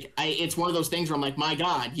it's one of those things where I'm like, my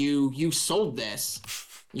God, you sold this.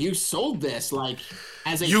 You sold this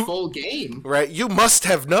as a full game. Right. You must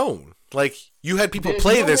have known. You had people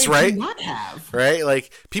play this, right? Not have. Right?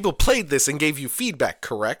 People played this and gave you feedback,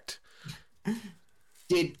 correct?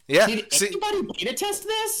 Did anybody beta test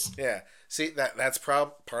this? Yeah. See, that's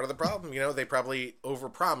part of the problem. They probably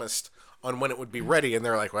overpromised on when it would be ready, and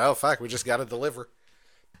they're like, well, fuck, we just got to deliver.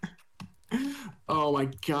 Oh, my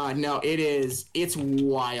God. No, it's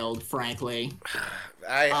wild, frankly.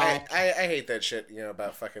 I hate that shit,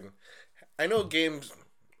 about fucking... I know games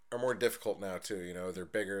are more difficult now, too. They're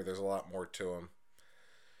bigger. There's a lot more to them.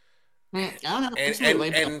 I don't know. And It's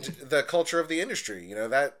really and the culture of the industry,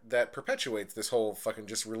 that perpetuates this whole fucking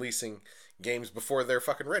just releasing games before they're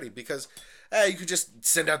fucking ready because you could just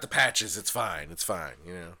send out the patches. It's fine.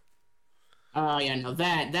 Oh yeah, no,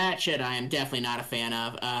 that shit I am definitely not a fan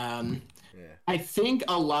of. Yeah. I think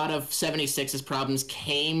a lot of 76's problems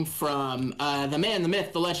came from the man, the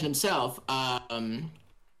myth, the legend himself.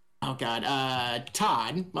 Oh god,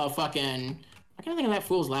 Todd. Well, fucking, I can't think of that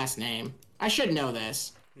fool's last name. I should know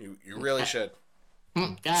this. You really should.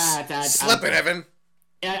 Slip it, Evan.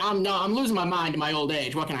 I'm losing my mind in my old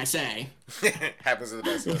age. What can I say? Happens to the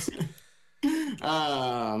best of us.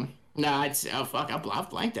 No, it's oh fuck, I've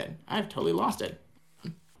blanked it. I've totally lost it.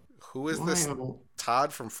 Who is this?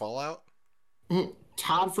 Todd from Fallout?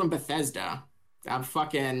 Todd from Bethesda. I'm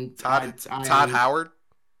fucking Todd Howard.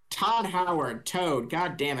 Todd Howard, Toad.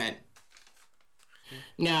 God damn it.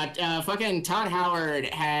 No, fucking Todd Howard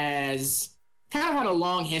has kind of had a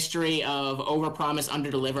long history of overpromise,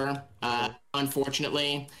 underdeliver.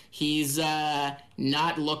 Unfortunately, he's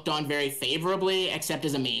not looked on very favorably, except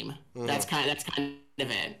as a meme. That's kind of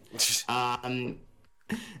it.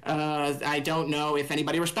 I don't know if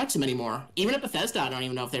anybody respects him anymore. Even at Bethesda, I don't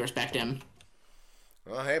even know if they respect him.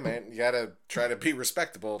 Well, hey man, you gotta try to be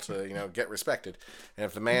respectable to get respected. And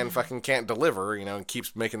if the man fucking can't deliver, and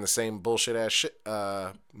keeps making the same bullshit ass shit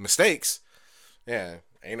mistakes, yeah,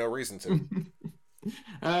 ain't no reason to.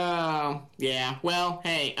 Yeah. Well,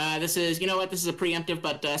 hey, this is, this is a preemptive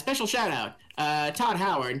but special shout out. Todd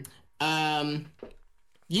Howard,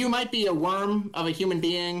 you might be a worm of a human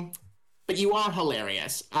being, but you are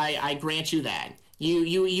hilarious. I grant you that.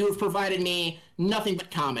 You have provided me nothing but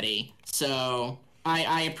comedy, so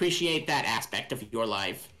I appreciate that aspect of your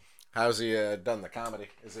life. How's he done the comedy?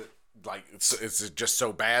 Is it like is it just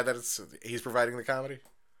so bad that he's providing the comedy?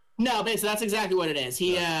 No, basically that's exactly what it is.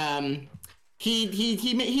 He's a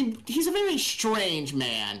very strange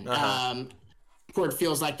man. Word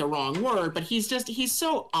feels like the wrong word, but he's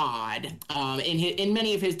so odd in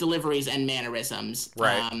many of his deliveries and mannerisms.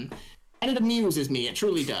 Right. And it amuses me. It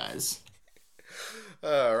truly does.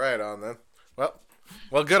 Right on then.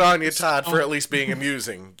 Well, good on you, Todd, for at least being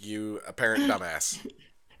amusing, you apparent dumbass.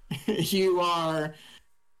 You are,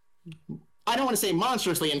 I don't want to say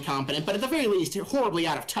monstrously incompetent, but at the very least, horribly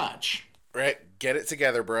out of touch. Right. Get it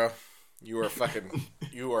together, bro. You are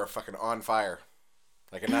fucking on fire.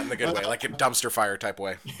 Like not in the good way, like a dumpster fire type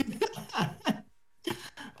way.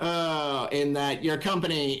 In that your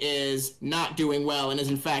company is not doing well and is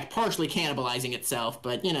in fact partially cannibalizing itself,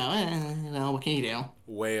 but what can you do?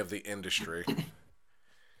 Way of the industry.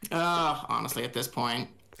 Honestly, at this point.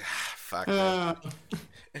 Fuck.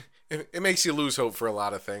 It makes you lose hope for a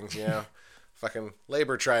lot of things, Fucking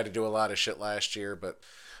labor tried to do a lot of shit last year, but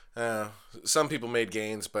some people made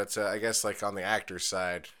gains, but I guess like on the actors'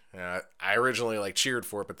 side, I originally cheered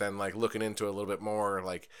for it, but then looking into it a little bit more,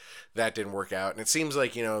 that didn't work out. And it seems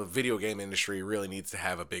like video game industry really needs to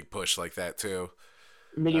have a big push like that too.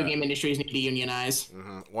 Video game industries need to unionize.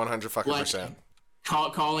 100%.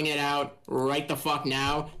 Calling it out right the fuck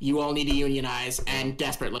now. You all need to unionize, and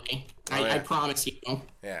desperately. I promise you.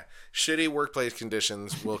 Yeah. Shitty workplace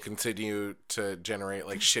conditions will continue to generate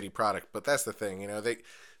shitty product, but that's the thing,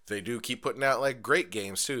 they do keep putting out great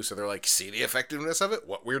games too, so they're see the effectiveness of it.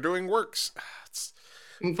 What we're doing works.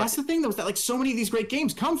 That's the thing though, is that so many of these great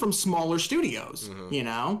games come from smaller studios.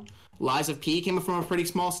 Lies of P came from a pretty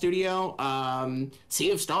small studio.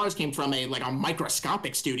 Sea of Stars came from a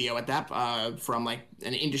microscopic studio at that from an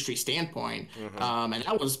industry standpoint. And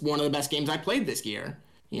that was one of the best games I played this year.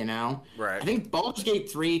 Right. I think Baldur's Gate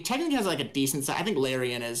 3 technically has a decent size. I think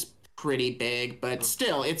Larian is pretty big, but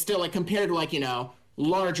still, it's still compared to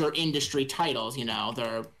larger industry titles.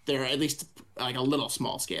 They're at least a little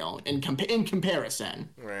small scale in comparison.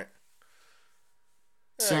 Right.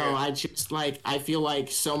 So I just I feel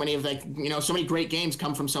so many of so many great games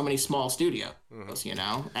come from so many small studios,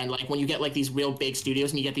 and when you get these real big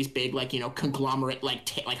studios and you get these big conglomerate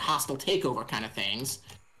hostile takeover kind of things,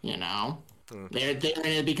 there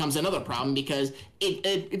it becomes another problem because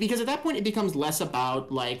because at that point it becomes less about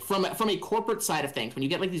from a corporate side of things. When you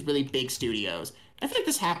get these really big studios, I feel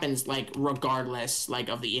this happens regardless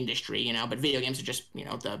of the industry, but video games are just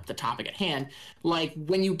the topic at hand.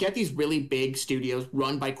 When you get these really big studios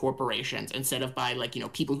run by corporations instead of by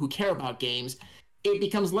people who care about games, it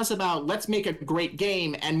becomes less about let's make a great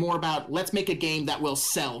game and more about let's make a game that will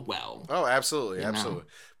sell well. Oh, absolutely, absolutely.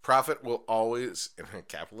 Profit will always, in a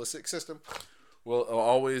capitalistic system, will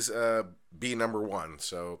always be number one.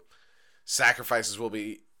 So sacrifices will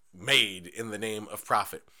be made in the name of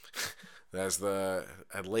profit. As the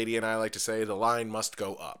lady and I like to say, the line must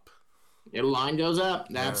go up. The line goes up.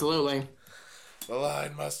 Yeah. Absolutely. The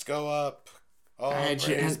line must go up. All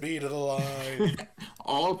praise be to the line.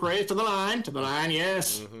 All praise to the line. To the line,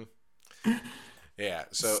 yes. Mm-hmm. Yeah,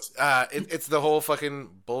 so it's the whole fucking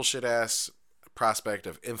bullshit ass prospect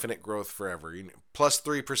of infinite growth forever. Plus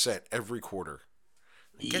 3% every quarter.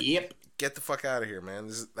 Get the fuck out of here,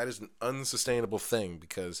 man. That is an unsustainable thing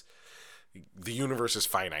because the universe is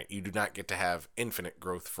finite. You do not get to have infinite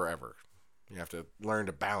growth forever. You have to learn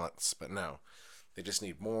to balance, but no. They just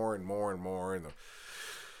need more and more and more, and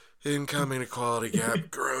the income inequality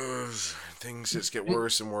gap grows. Things just get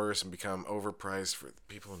worse and worse and become overpriced for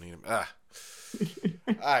people who need them.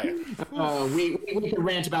 We can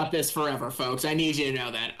rant about this forever, folks. I need you to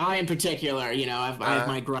know that. I, in particular, I have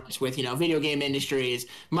my gripes with, video game industries.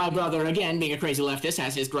 My brother, again, being a crazy leftist,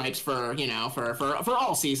 has his gripes for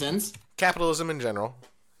all seasons. Capitalism in general.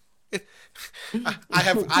 I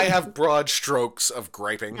have broad strokes of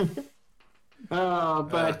griping.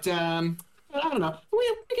 But I don't know.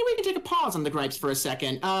 We can take a pause on the gripes for a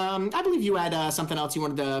second. I believe you had something else you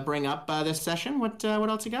wanted to bring up this session. What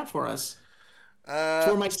else you got for us?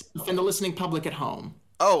 For myself and the listening public at home.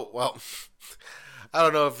 Oh, well, I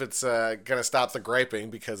don't know if it's going to stop the griping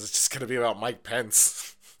because it's just going to be about Mike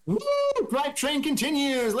Pence. Woo! Gripe train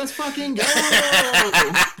continues. Let's fucking go.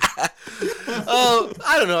 Oh,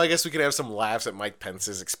 I don't know. I guess we could have some laughs at Mike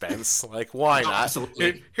Pence's expense. Like, why not?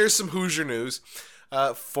 Absolutely. Here's some Hoosier news.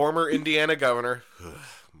 Former Indiana governor,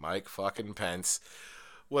 Mike fucking Pence,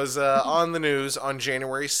 was on the news on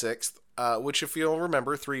January 6th, which, if you'll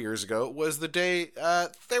remember, 3 years ago, was the day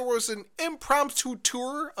there was an impromptu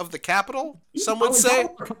tour of the Capitol, some would say.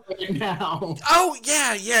 Now. Oh,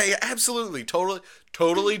 yeah, absolutely.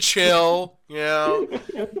 Totally chill,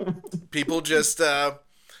 People just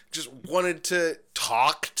wanted to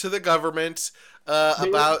talk to the government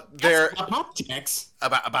about their politics,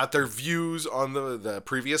 about their views on the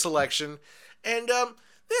previous election, and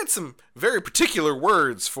they had some very particular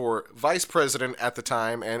words for Vice President at the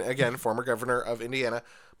time, and again, former governor of Indiana,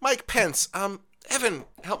 Mike Pence. Evan,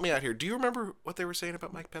 help me out here. Do you remember what they were saying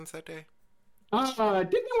about Mike Pence that day?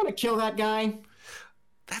 Didn't they want to kill that guy?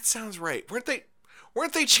 That sounds right. Weren't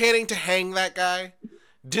they chanting to hang that guy?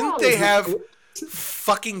 Didn't they have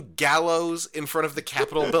fucking gallows in front of the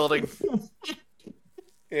Capitol building?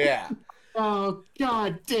 Yeah. Oh,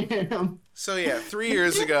 god damn. So yeah, 3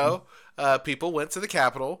 years ago, people went to the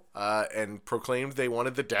Capitol and proclaimed they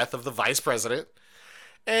wanted the death of the vice president.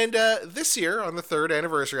 And this year, on the third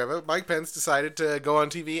anniversary of it, Mike Pence decided to go on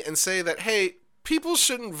TV and say that, hey, people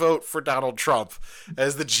shouldn't vote for Donald Trump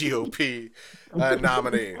as the GOP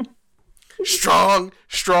nominee. Strong,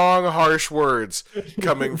 harsh words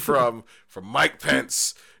coming from Mike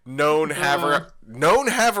Pence, known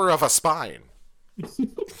haver of a spine.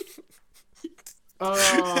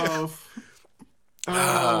 Damn.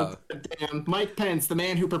 Mike Pence, the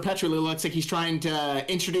man who perpetually looks like he's trying to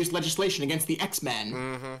introduce legislation against the X-Men.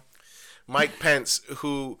 Mm-hmm. Mike Pence,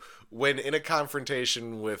 who, when in a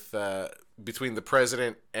confrontation with between the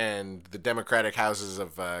president and the Democratic houses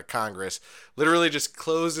of Congress, literally just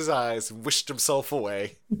closed his eyes and wished himself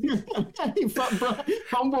away.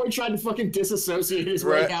 Homeboy tried to fucking disassociate his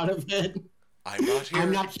way out of it. I'm not here.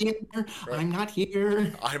 I'm not here. Right. I'm not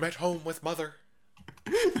here. I'm at home with mother.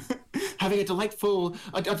 Having a delightful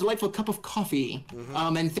cup of coffee,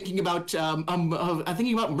 and thinking about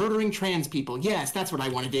murdering trans people. Yes, that's what I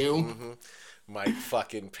want to do. Mm-hmm. Mike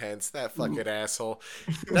fucking Pence, that fucking asshole.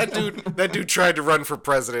 That dude tried to run for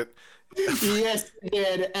president. Yes, he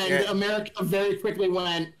did, and America very quickly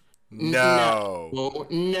went. No,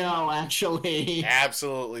 actually,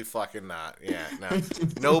 absolutely fucking not. Yeah, no,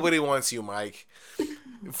 nobody wants you, Mike.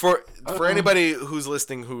 For anybody who's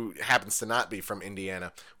listening who happens to not be from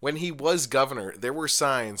Indiana, when he was governor, there were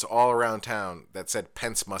signs all around town that said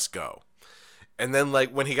Pence must go. And then,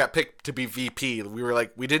 like, when he got picked to be VP, we were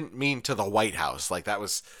like, we didn't mean to the White House. Like, that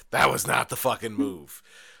was not the fucking move.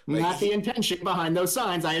 Like, not the intention behind those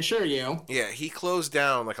signs, I assure you. Yeah, he closed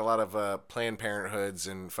down, like, a lot of Planned Parenthoods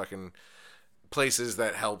and fucking places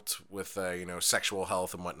that helped with, sexual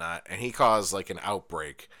health and whatnot. And he caused, like, an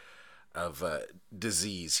outbreak of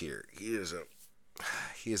disease here. He is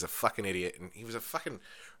a fucking idiot, and he was a fucking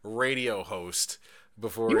radio host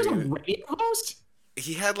before. He was a radio host?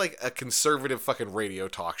 He had like a conservative fucking radio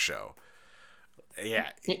talk show. Yeah,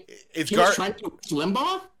 it's he was trying to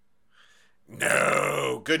Limbaugh?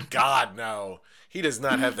 No, good God, no. He does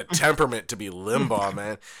not have the temperament to be Limbaugh,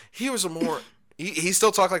 man. He was he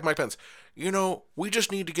still talked like Mike Pence. We just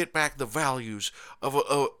need to get back the values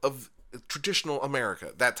of traditional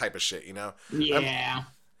America, that type of shit, Yeah.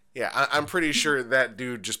 Yeah, I'm pretty sure that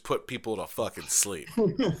dude just put people to fucking sleep.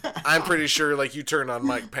 I'm pretty sure, like, you turned on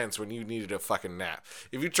Mike Pence when you needed a fucking nap.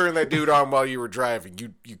 If you turned that dude on while you were driving,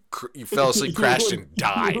 you fell asleep, crashed, and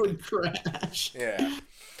died. You would crash. Yeah.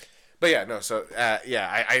 But yeah, no. So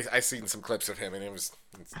yeah, I seen some clips of him, and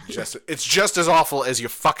it's just as awful as you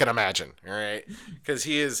fucking imagine. All right, because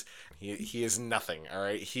he is nothing. All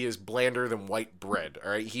right, he is blander than white bread.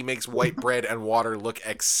 All right, he makes white bread and water look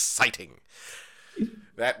exciting.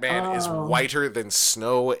 That man is whiter than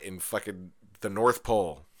snow in fucking the North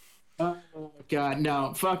Pole. Oh God,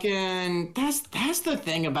 no, fucking. That's the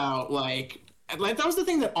thing about like that was the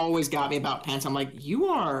thing that always got me about Pence. I'm like, you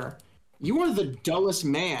are the dullest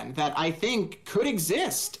man that I think could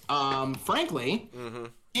exist. Frankly,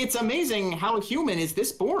 it's amazing how a human is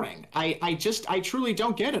this boring. I truly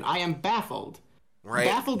don't get it. I am baffled. Right.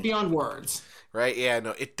 Baffled beyond words. Right? Yeah,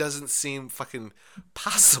 no, it doesn't seem fucking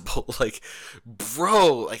possible. Like,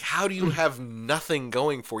 bro, like, how do you have nothing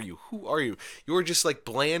going for you? Who are you? You're just, like,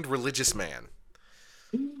 bland religious man.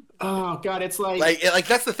 Oh, God, it's like... Like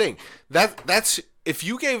that's the thing. That's... If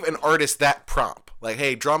you gave an artist that prompt, like,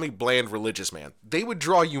 hey, draw me bland religious man, they would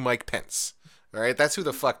draw you Mike Pence. All right? That's who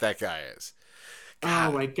the fuck that guy is.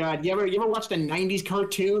 God. Oh my God! You ever watched a '90s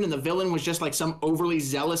cartoon and the villain was just like some overly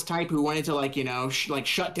zealous type who wanted to like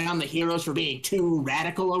shut down the heroes for being too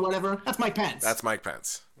radical or whatever? That's Mike Pence. That's Mike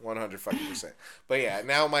Pence, 100%. But yeah,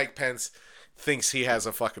 now Mike Pence thinks he has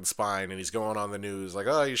a fucking spine and he's going on the news like,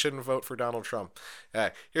 oh, you shouldn't vote for Donald Trump.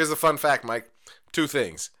 Here's the fun fact, Mike. 2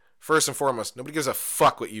 things. First and foremost, nobody gives a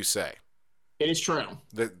fuck what you say. It is true.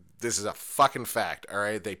 This is a fucking fact. All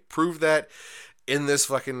right, they proved that in this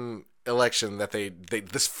fucking election that they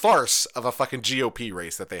this farce of a fucking GOP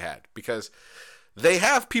race that they had, because they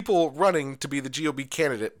have people running to be the GOP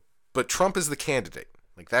candidate, but Trump is the candidate.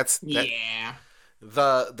 Like yeah.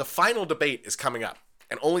 The final debate is coming up,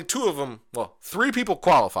 and only 2 of them, well, 3 people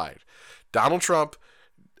qualified: Donald Trump,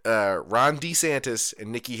 Ron DeSantis,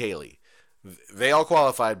 and Nikki Haley. They all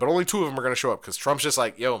qualified, but only 2 of them are going to show up because Trump's just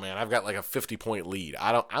like, yo, man, I've got like a 50-point lead.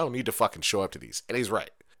 I don't need to fucking show up to these, and he's right.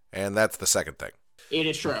 And that's the second thing. It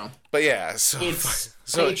is true. But yeah, it's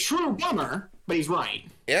a true bummer, but he's right.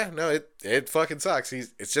 Yeah, no, it fucking sucks.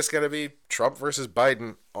 It's just gonna be Trump versus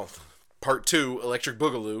Biden, part 2, Electric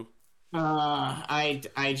Boogaloo. I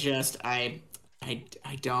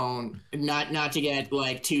don't, not to get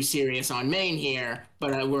like too serious on Maine here,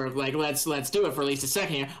 but we're like let's do it for at least a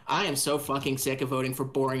second here. I am so fucking sick of voting for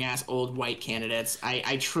boring ass old white candidates.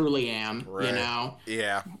 I truly am. Right. You know.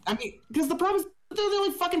 Yeah. I mean, because the problem is, they're the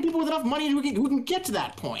only fucking people with enough money who can get to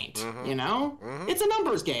that point, you know? It's a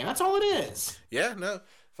numbers game. That's all it is. Yeah, no.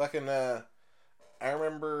 Fucking, I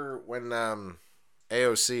remember when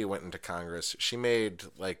AOC went into Congress, she made,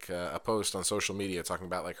 like, a post on social media talking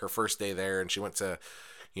about, like, her first day there, and she went to,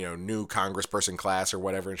 new congressperson class or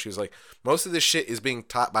whatever, and she was like, most of this shit is being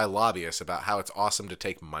taught by lobbyists about how it's awesome to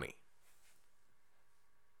take money.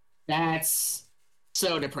 That's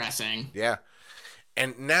so depressing. Yeah.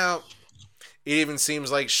 And now... it even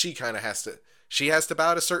seems like she kind of has to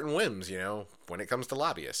bow to certain whims, when it comes to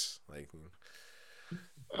lobbyists. Like,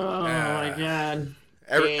 oh my God.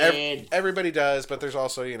 Everybody does, but there's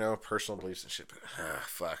also, personal beliefs and shit. But,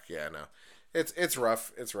 fuck, yeah, no. It's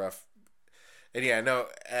rough. It's rough. And yeah, no,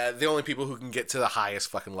 the only people who can get to the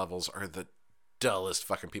highest fucking levels are the dullest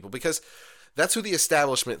fucking people, because that's who the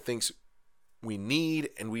establishment thinks we need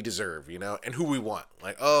and we deserve, and who we want.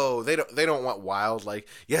 Like, oh, they don't want wild. Like,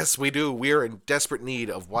 yes, we do. We are in desperate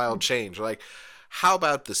need of wild change. Like, how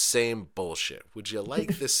about the same bullshit? Would you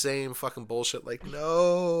like the same fucking bullshit? Like,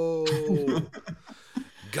 no.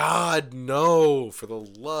 God, no. For the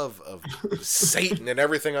love of Satan and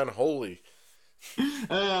everything unholy.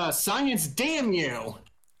 Science, damn you.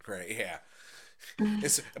 Right, yeah.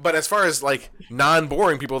 But as far as like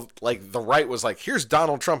non-boring people, like the right was like, here's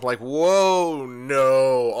Donald Trump, like, whoa,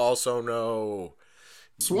 no, also no.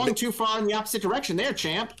 Swung too far in the opposite direction there,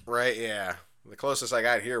 champ. Right, yeah. The closest I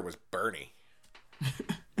got here was Bernie.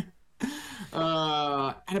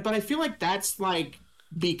 But I feel like that's like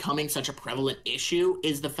becoming such a prevalent issue,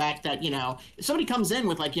 is the fact that, if somebody comes in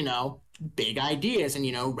with like, big ideas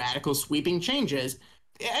and, radical sweeping changes,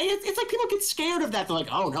 it's like people get scared of that. They're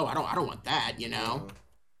like, oh no, I don't want that, and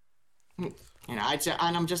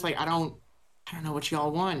I'm just like, I don't know what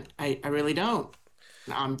y'all want. I really don't.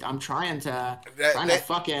 I'm trying to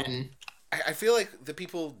fucking. I feel like the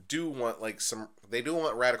people do want they do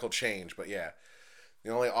want radical change, but yeah,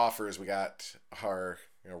 the only offers we got are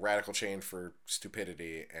radical change for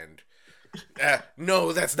stupidity, and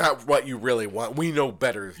no, that's not what you really want. We know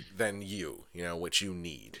better than you, what you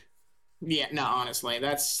need. Yeah, no, honestly,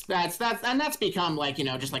 that's become like,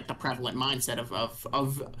 just like the prevalent mindset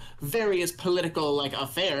of various political like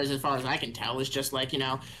affairs, as far as I can tell, is just like,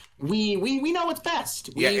 we know what's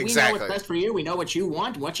best. Yeah, We know what's exactly. best for you. We know what you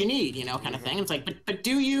want, what you need, kind of Hmm. thing. It's like, but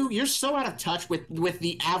do you're so out of touch with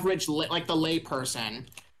the average like the lay person,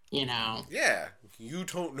 you know. Yeah, you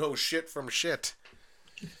don't know shit from shit.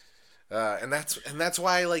 And that's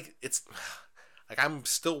why like it's like I'm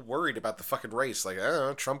still worried about the fucking race. Like I don't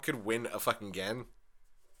know, Trump could win a fucking again.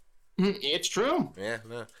 It's true. Yeah,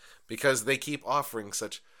 no, because they keep offering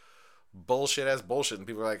such bullshit as bullshit, and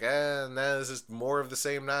people are like, no, this is more of the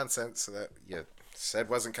same nonsense that you said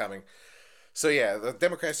wasn't coming. So yeah, the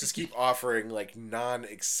Democrats just keep offering like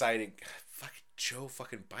non-exciting. Fucking Joe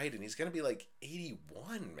fucking Biden. He's gonna be like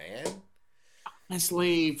 81, man.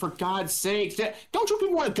 Honestly, for God's sake, don't you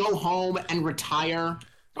people want to go home and retire?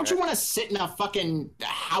 Don't Yeah, you want to sit in a fucking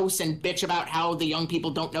house and bitch about how the young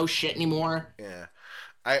people don't know shit anymore? yeah.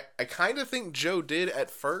 I kind of think Joe did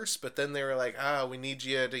at first, but then they were like, we need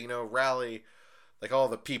you to, rally like all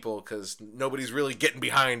the people because nobody's really getting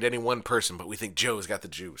behind any one person, but we think Joe's got the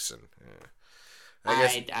juice. And I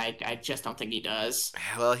guess, I just don't think he does.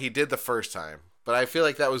 well, he did the first time, but I feel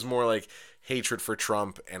like that was more like hatred for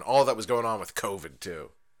Trump and all that was going on with COVID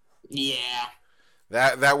too. Yeah,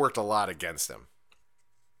 That worked a lot against him.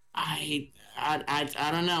 I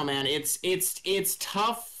don't know, man. It's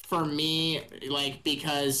tough for me, like,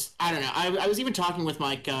 because I don't know. I was even talking with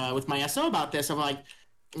my SO about this. I'm like,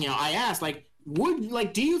 I asked, like,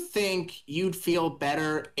 do you think you'd feel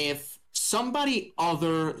better if somebody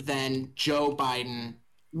other than Joe Biden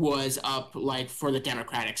was up, like, for the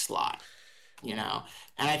Democratic slot?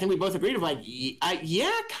 And I think we both agreed of like,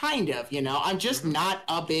 yeah, kind of. I'm just Mm-hmm. not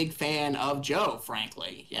a big fan of Joe,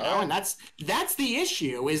 frankly. All right. And that's the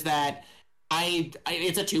issue, is that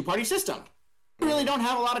it's a two-party system. We really Mm-hmm. don't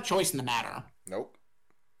have a lot of choice in the matter. Nope.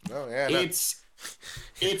 No, yeah, no. It's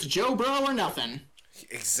Joe Burrow or nothing.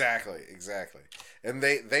 Exactly. And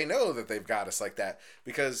they know that they've got us like that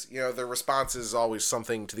because, their response is always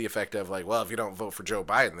something to the effect of like, well, if you don't vote for Joe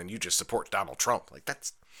Biden, then you just support Donald Trump. Like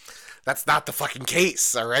that's not the fucking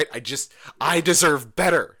case, all right? I deserve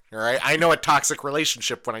better, all right? I know a toxic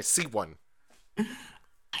relationship when I see one.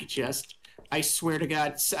 I swear to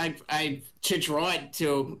God, to draw it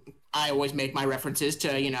to, I always make my references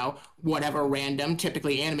to, whatever random,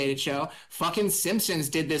 typically animated show. Fucking Simpsons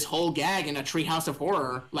did this whole gag in a Treehouse of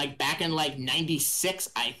Horror, like back in like '96,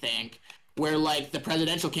 I think, where like the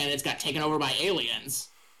presidential candidates got taken over by aliens.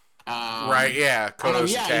 Right, yeah.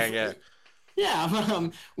 Kodos Yeah, Kang, yeah. Yeah,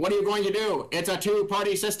 what are you going to do? It's a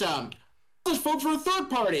two-party system. Just vote for a third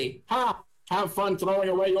party. Ha! Have fun throwing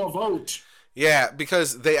away your vote. Yeah,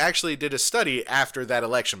 because they actually did a study after that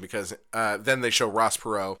election because then they show Ross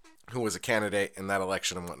Perot, who was a candidate in that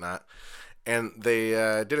election and whatnot. And they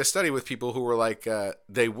did a study with people who were like,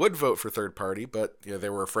 they would vote for third party, but they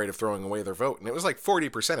were afraid of throwing away their vote. And it was like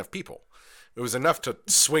 40% of people. It was enough to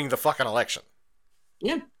swing the fucking election.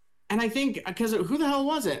 Yeah, and I think, because who the hell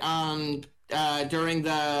was it? During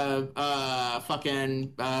the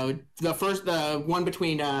the one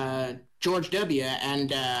between George W.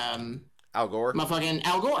 and Al Gore? motherfucking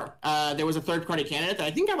Al Gore. There was a third party candidate that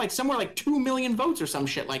I think got like somewhere like 2 million votes or some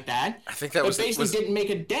shit like that. I think that But was basically didn't make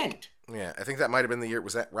a dent. yeah. I think that might have been the year.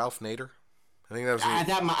 Was that Ralph Nader? I think that was.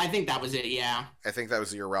 I think that was it. Yeah. I think that was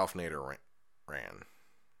the year Ralph Nader ran.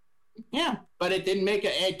 Yeah, but it didn't make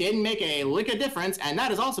a lick of difference, and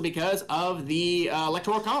that is also because of the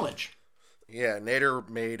electoral college. Yeah, Nader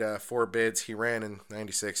made 4 bids. He ran in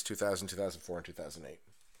 96, 2000, 2004, and 2008.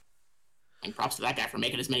 And props to that guy for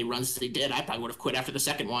making as many runs as he did. I probably would have quit after the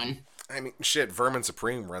second one. I mean, shit, Vermin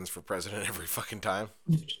Supreme runs for president every fucking time.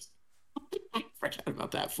 I forgot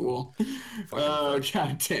about that fool. Fucking, Oh,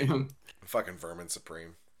 goddamn. fucking Vermin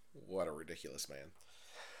Supreme. What a ridiculous man.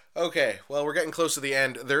 Okay, well, we're getting close to the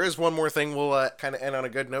end. There is one more thing. We'll kind of end on a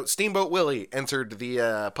good note. Steamboat Willie entered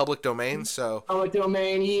the public domain, so... Public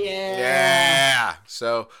domain, yeah. Yeah!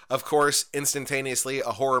 So, of course, instantaneously,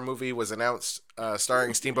 a horror movie was announced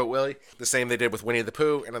starring Steamboat Willie. The same they did with Winnie the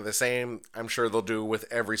Pooh, and the same I'm sure they'll do with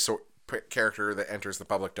every character that enters the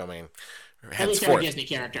public domain. At least every Disney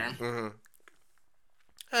character. Mm-hmm.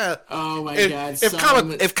 Oh my god.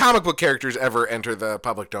 If comic book characters ever enter the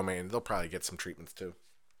public domain, they'll probably get some treatments too.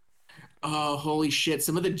 Oh, holy shit.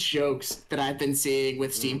 Some of the jokes that I've been seeing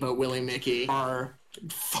with Steamboat Willie Mickey are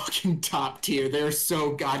fucking top tier. They're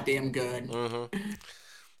so goddamn good. Mm-hmm.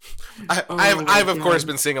 I've of course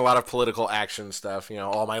been seeing a lot of political action stuff.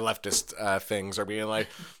 All my leftist things are being like,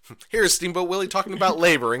 here's Steamboat Willie talking about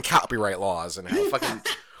labor and copyright laws and how fucking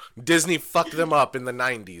Disney fucked them up in the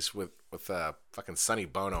 90s with with fucking Sonny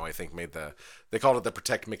Bono, I think, they called it the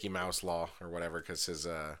Protect Mickey Mouse law or whatever, because his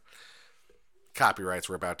copyrights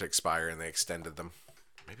were about to expire and they extended them.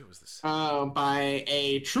 Maybe it was this. By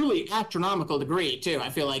a truly astronomical degree, too. I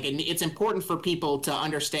feel like it's important for people to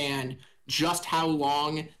understand just how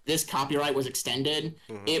long this copyright was extended.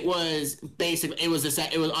 Mm-hmm. It was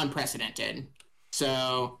unprecedented.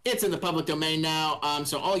 So it's in the public domain now.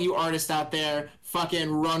 So all you artists out there,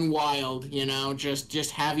 fucking run wild. You know,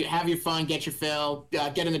 just have your fun, get your fill,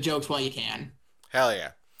 get in the jokes while you can. Hell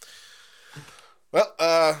yeah. Well,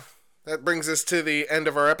 that brings us to the end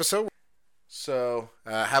of our episode. So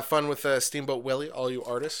have fun with Steamboat Willie, all you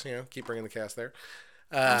artists. You know, keep bringing the cast there.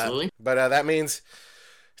 Absolutely. But that means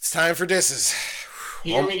it's time for disses.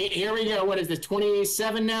 Here we go. What is this?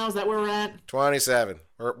 27 now? Is that where we're at? 27.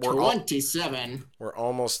 We're 27. We're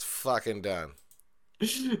almost fucking done.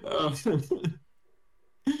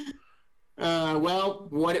 Well,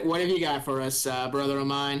 what have you got for us, brother of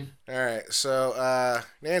mine? All right. So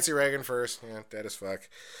Nancy Reagan first. Yeah, dead as fuck.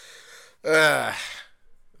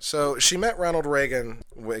 So she met Ronald Reagan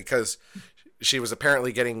because she was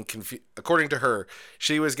apparently getting confused. According to her,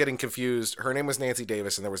 she was getting confused. Her name was Nancy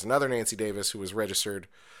Davis, and there was another Nancy Davis who was registered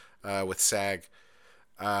with SAG,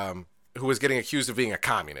 who was getting accused of being a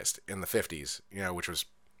communist in the 50s, you know, which was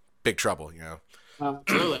big trouble, you know.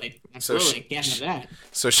 Absolutely. Can't have that.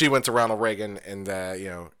 So she went to Ronald Reagan and, you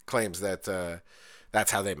know, claims that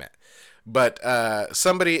that's how they met. But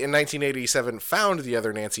somebody in 1987 found the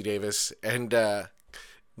other Nancy Davis, and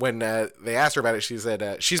when they asked her about it, she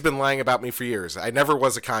said, she's been lying about me for years. I never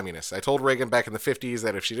was a communist. I told Reagan back in the 50s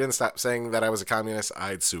that if she didn't stop saying that I was a communist,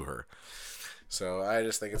 I'd sue her. So I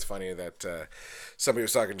just think it's funny that somebody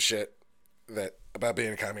was talking shit about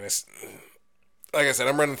being a communist. Like I said,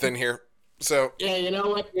 I'm running thin here. So yeah, you know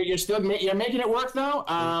what? You're making it work though.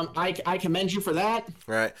 I commend you for that.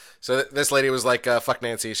 Right. So this lady was like, "Fuck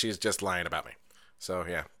Nancy. She's just lying about me." So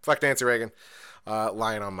yeah, fuck Nancy Reagan,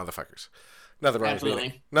 lying on motherfuckers. Nothing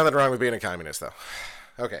wrong with being a communist though.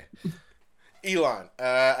 Okay. Elon.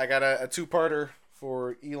 I got a two-parter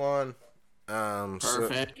for Elon.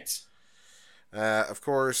 Perfect. Of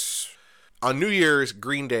course, on New Year's,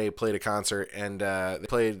 Green Day played a concert, and they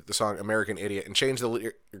played the song American Idiot and changed the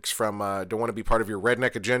lyrics from don't want to be part of your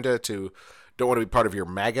redneck agenda to don't want to be part of your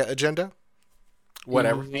MAGA agenda.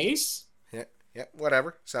 Whatever. Nice. Yeah,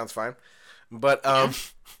 whatever. Sounds fine. But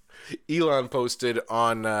Elon posted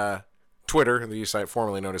on Twitter, the site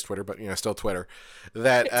formerly known as Twitter, but, you know, still Twitter,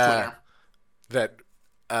 that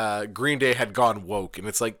Green Day had gone woke. And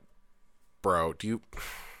it's like, bro,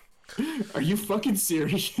 are you fucking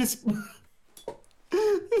serious?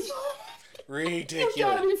 Ridiculous. You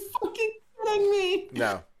gotta be fucking kidding me.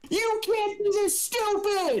 No. You can't be this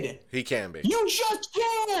stupid. He can be. You just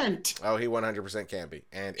can't. Oh, he 100% can be.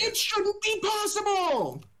 And it shouldn't be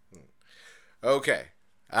possible. Okay.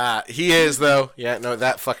 He is, though. Yeah, no,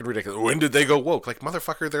 that fucking ridiculous. When did they go woke? Like,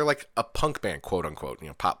 motherfucker, they're like a punk band, quote unquote. You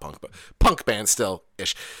know, pop punk, but punk band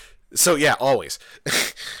still-ish. So, yeah, always.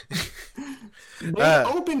 They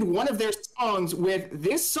opened one of their songs with,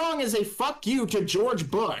 "This song is a fuck you to George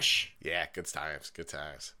Bush." Yeah, good times.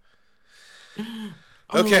 Okay.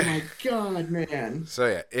 Oh my god, man. So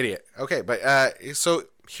yeah, idiot. Okay, but so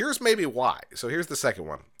here's maybe why. So here's the second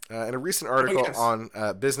one. In a recent article on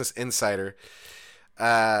Business Insider,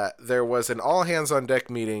 there was an all-hands-on-deck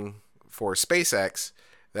meeting for SpaceX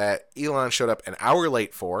that Elon showed up an hour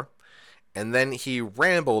late for, and then he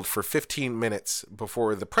rambled for 15 minutes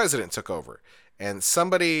before the president took over. And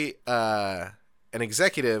somebody, an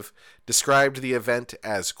executive, described the event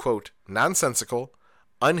as, quote, nonsensical,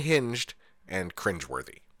 unhinged, and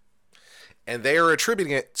cringeworthy. And they are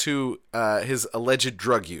attributing it to his alleged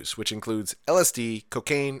drug use, which includes LSD,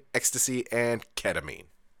 cocaine, ecstasy, and ketamine.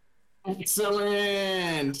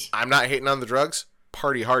 Excellent. I'm not hating on the drugs.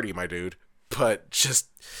 Party hardy, my dude. But just...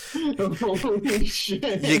 Holy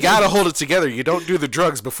shit. You gotta hold it together. You don't do the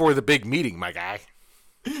drugs before the big meeting, my guy.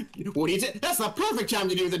 What do you say? That's the perfect time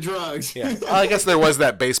to do the drugs. Yeah. Well, I guess there was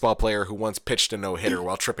that baseball player who once pitched a no-hitter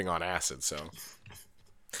while tripping on acid, so...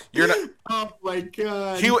 You're not. Oh my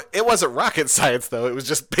god! It wasn't rocket science though. It was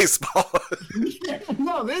just baseball. Yeah,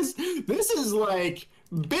 no, this is like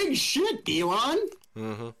big shit, Elon.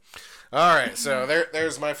 Mm-hmm. All right, so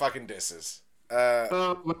there's my fucking disses.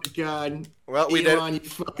 Oh my god! Well, we Elon, did. You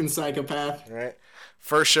fucking psychopath. All right,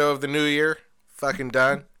 first show of the new year, fucking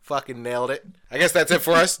done. Fucking nailed it. I guess that's it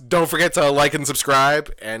for us. Don't forget to like and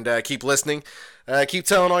subscribe, and keep listening. Keep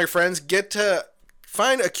telling all your friends.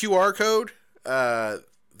 Find a QR code.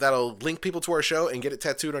 That'll link people to our show and get it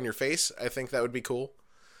tattooed on your face. I think that would be cool.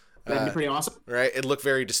 That'd be pretty awesome. Right? It'd look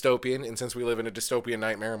very dystopian, and since we live in a dystopian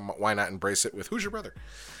nightmare, why not embrace it with Who's Your Brother?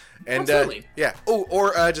 And yeah. Oh,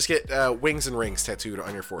 or just get wings and rings tattooed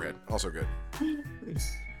on your forehead. Also good.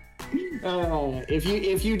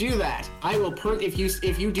 If you do that, I will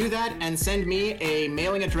if you do that and send me a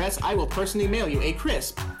mailing address, I will personally mail you a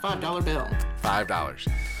crisp $5 bill. $5.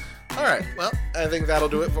 All right. Well, I think that'll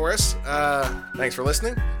do it for us. Thanks for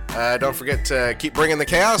listening. Don't forget to keep bringing the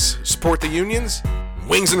chaos, support the unions,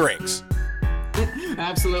 wings and rings.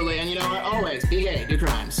 Absolutely. And you know what? Always be gay, do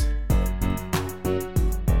crimes.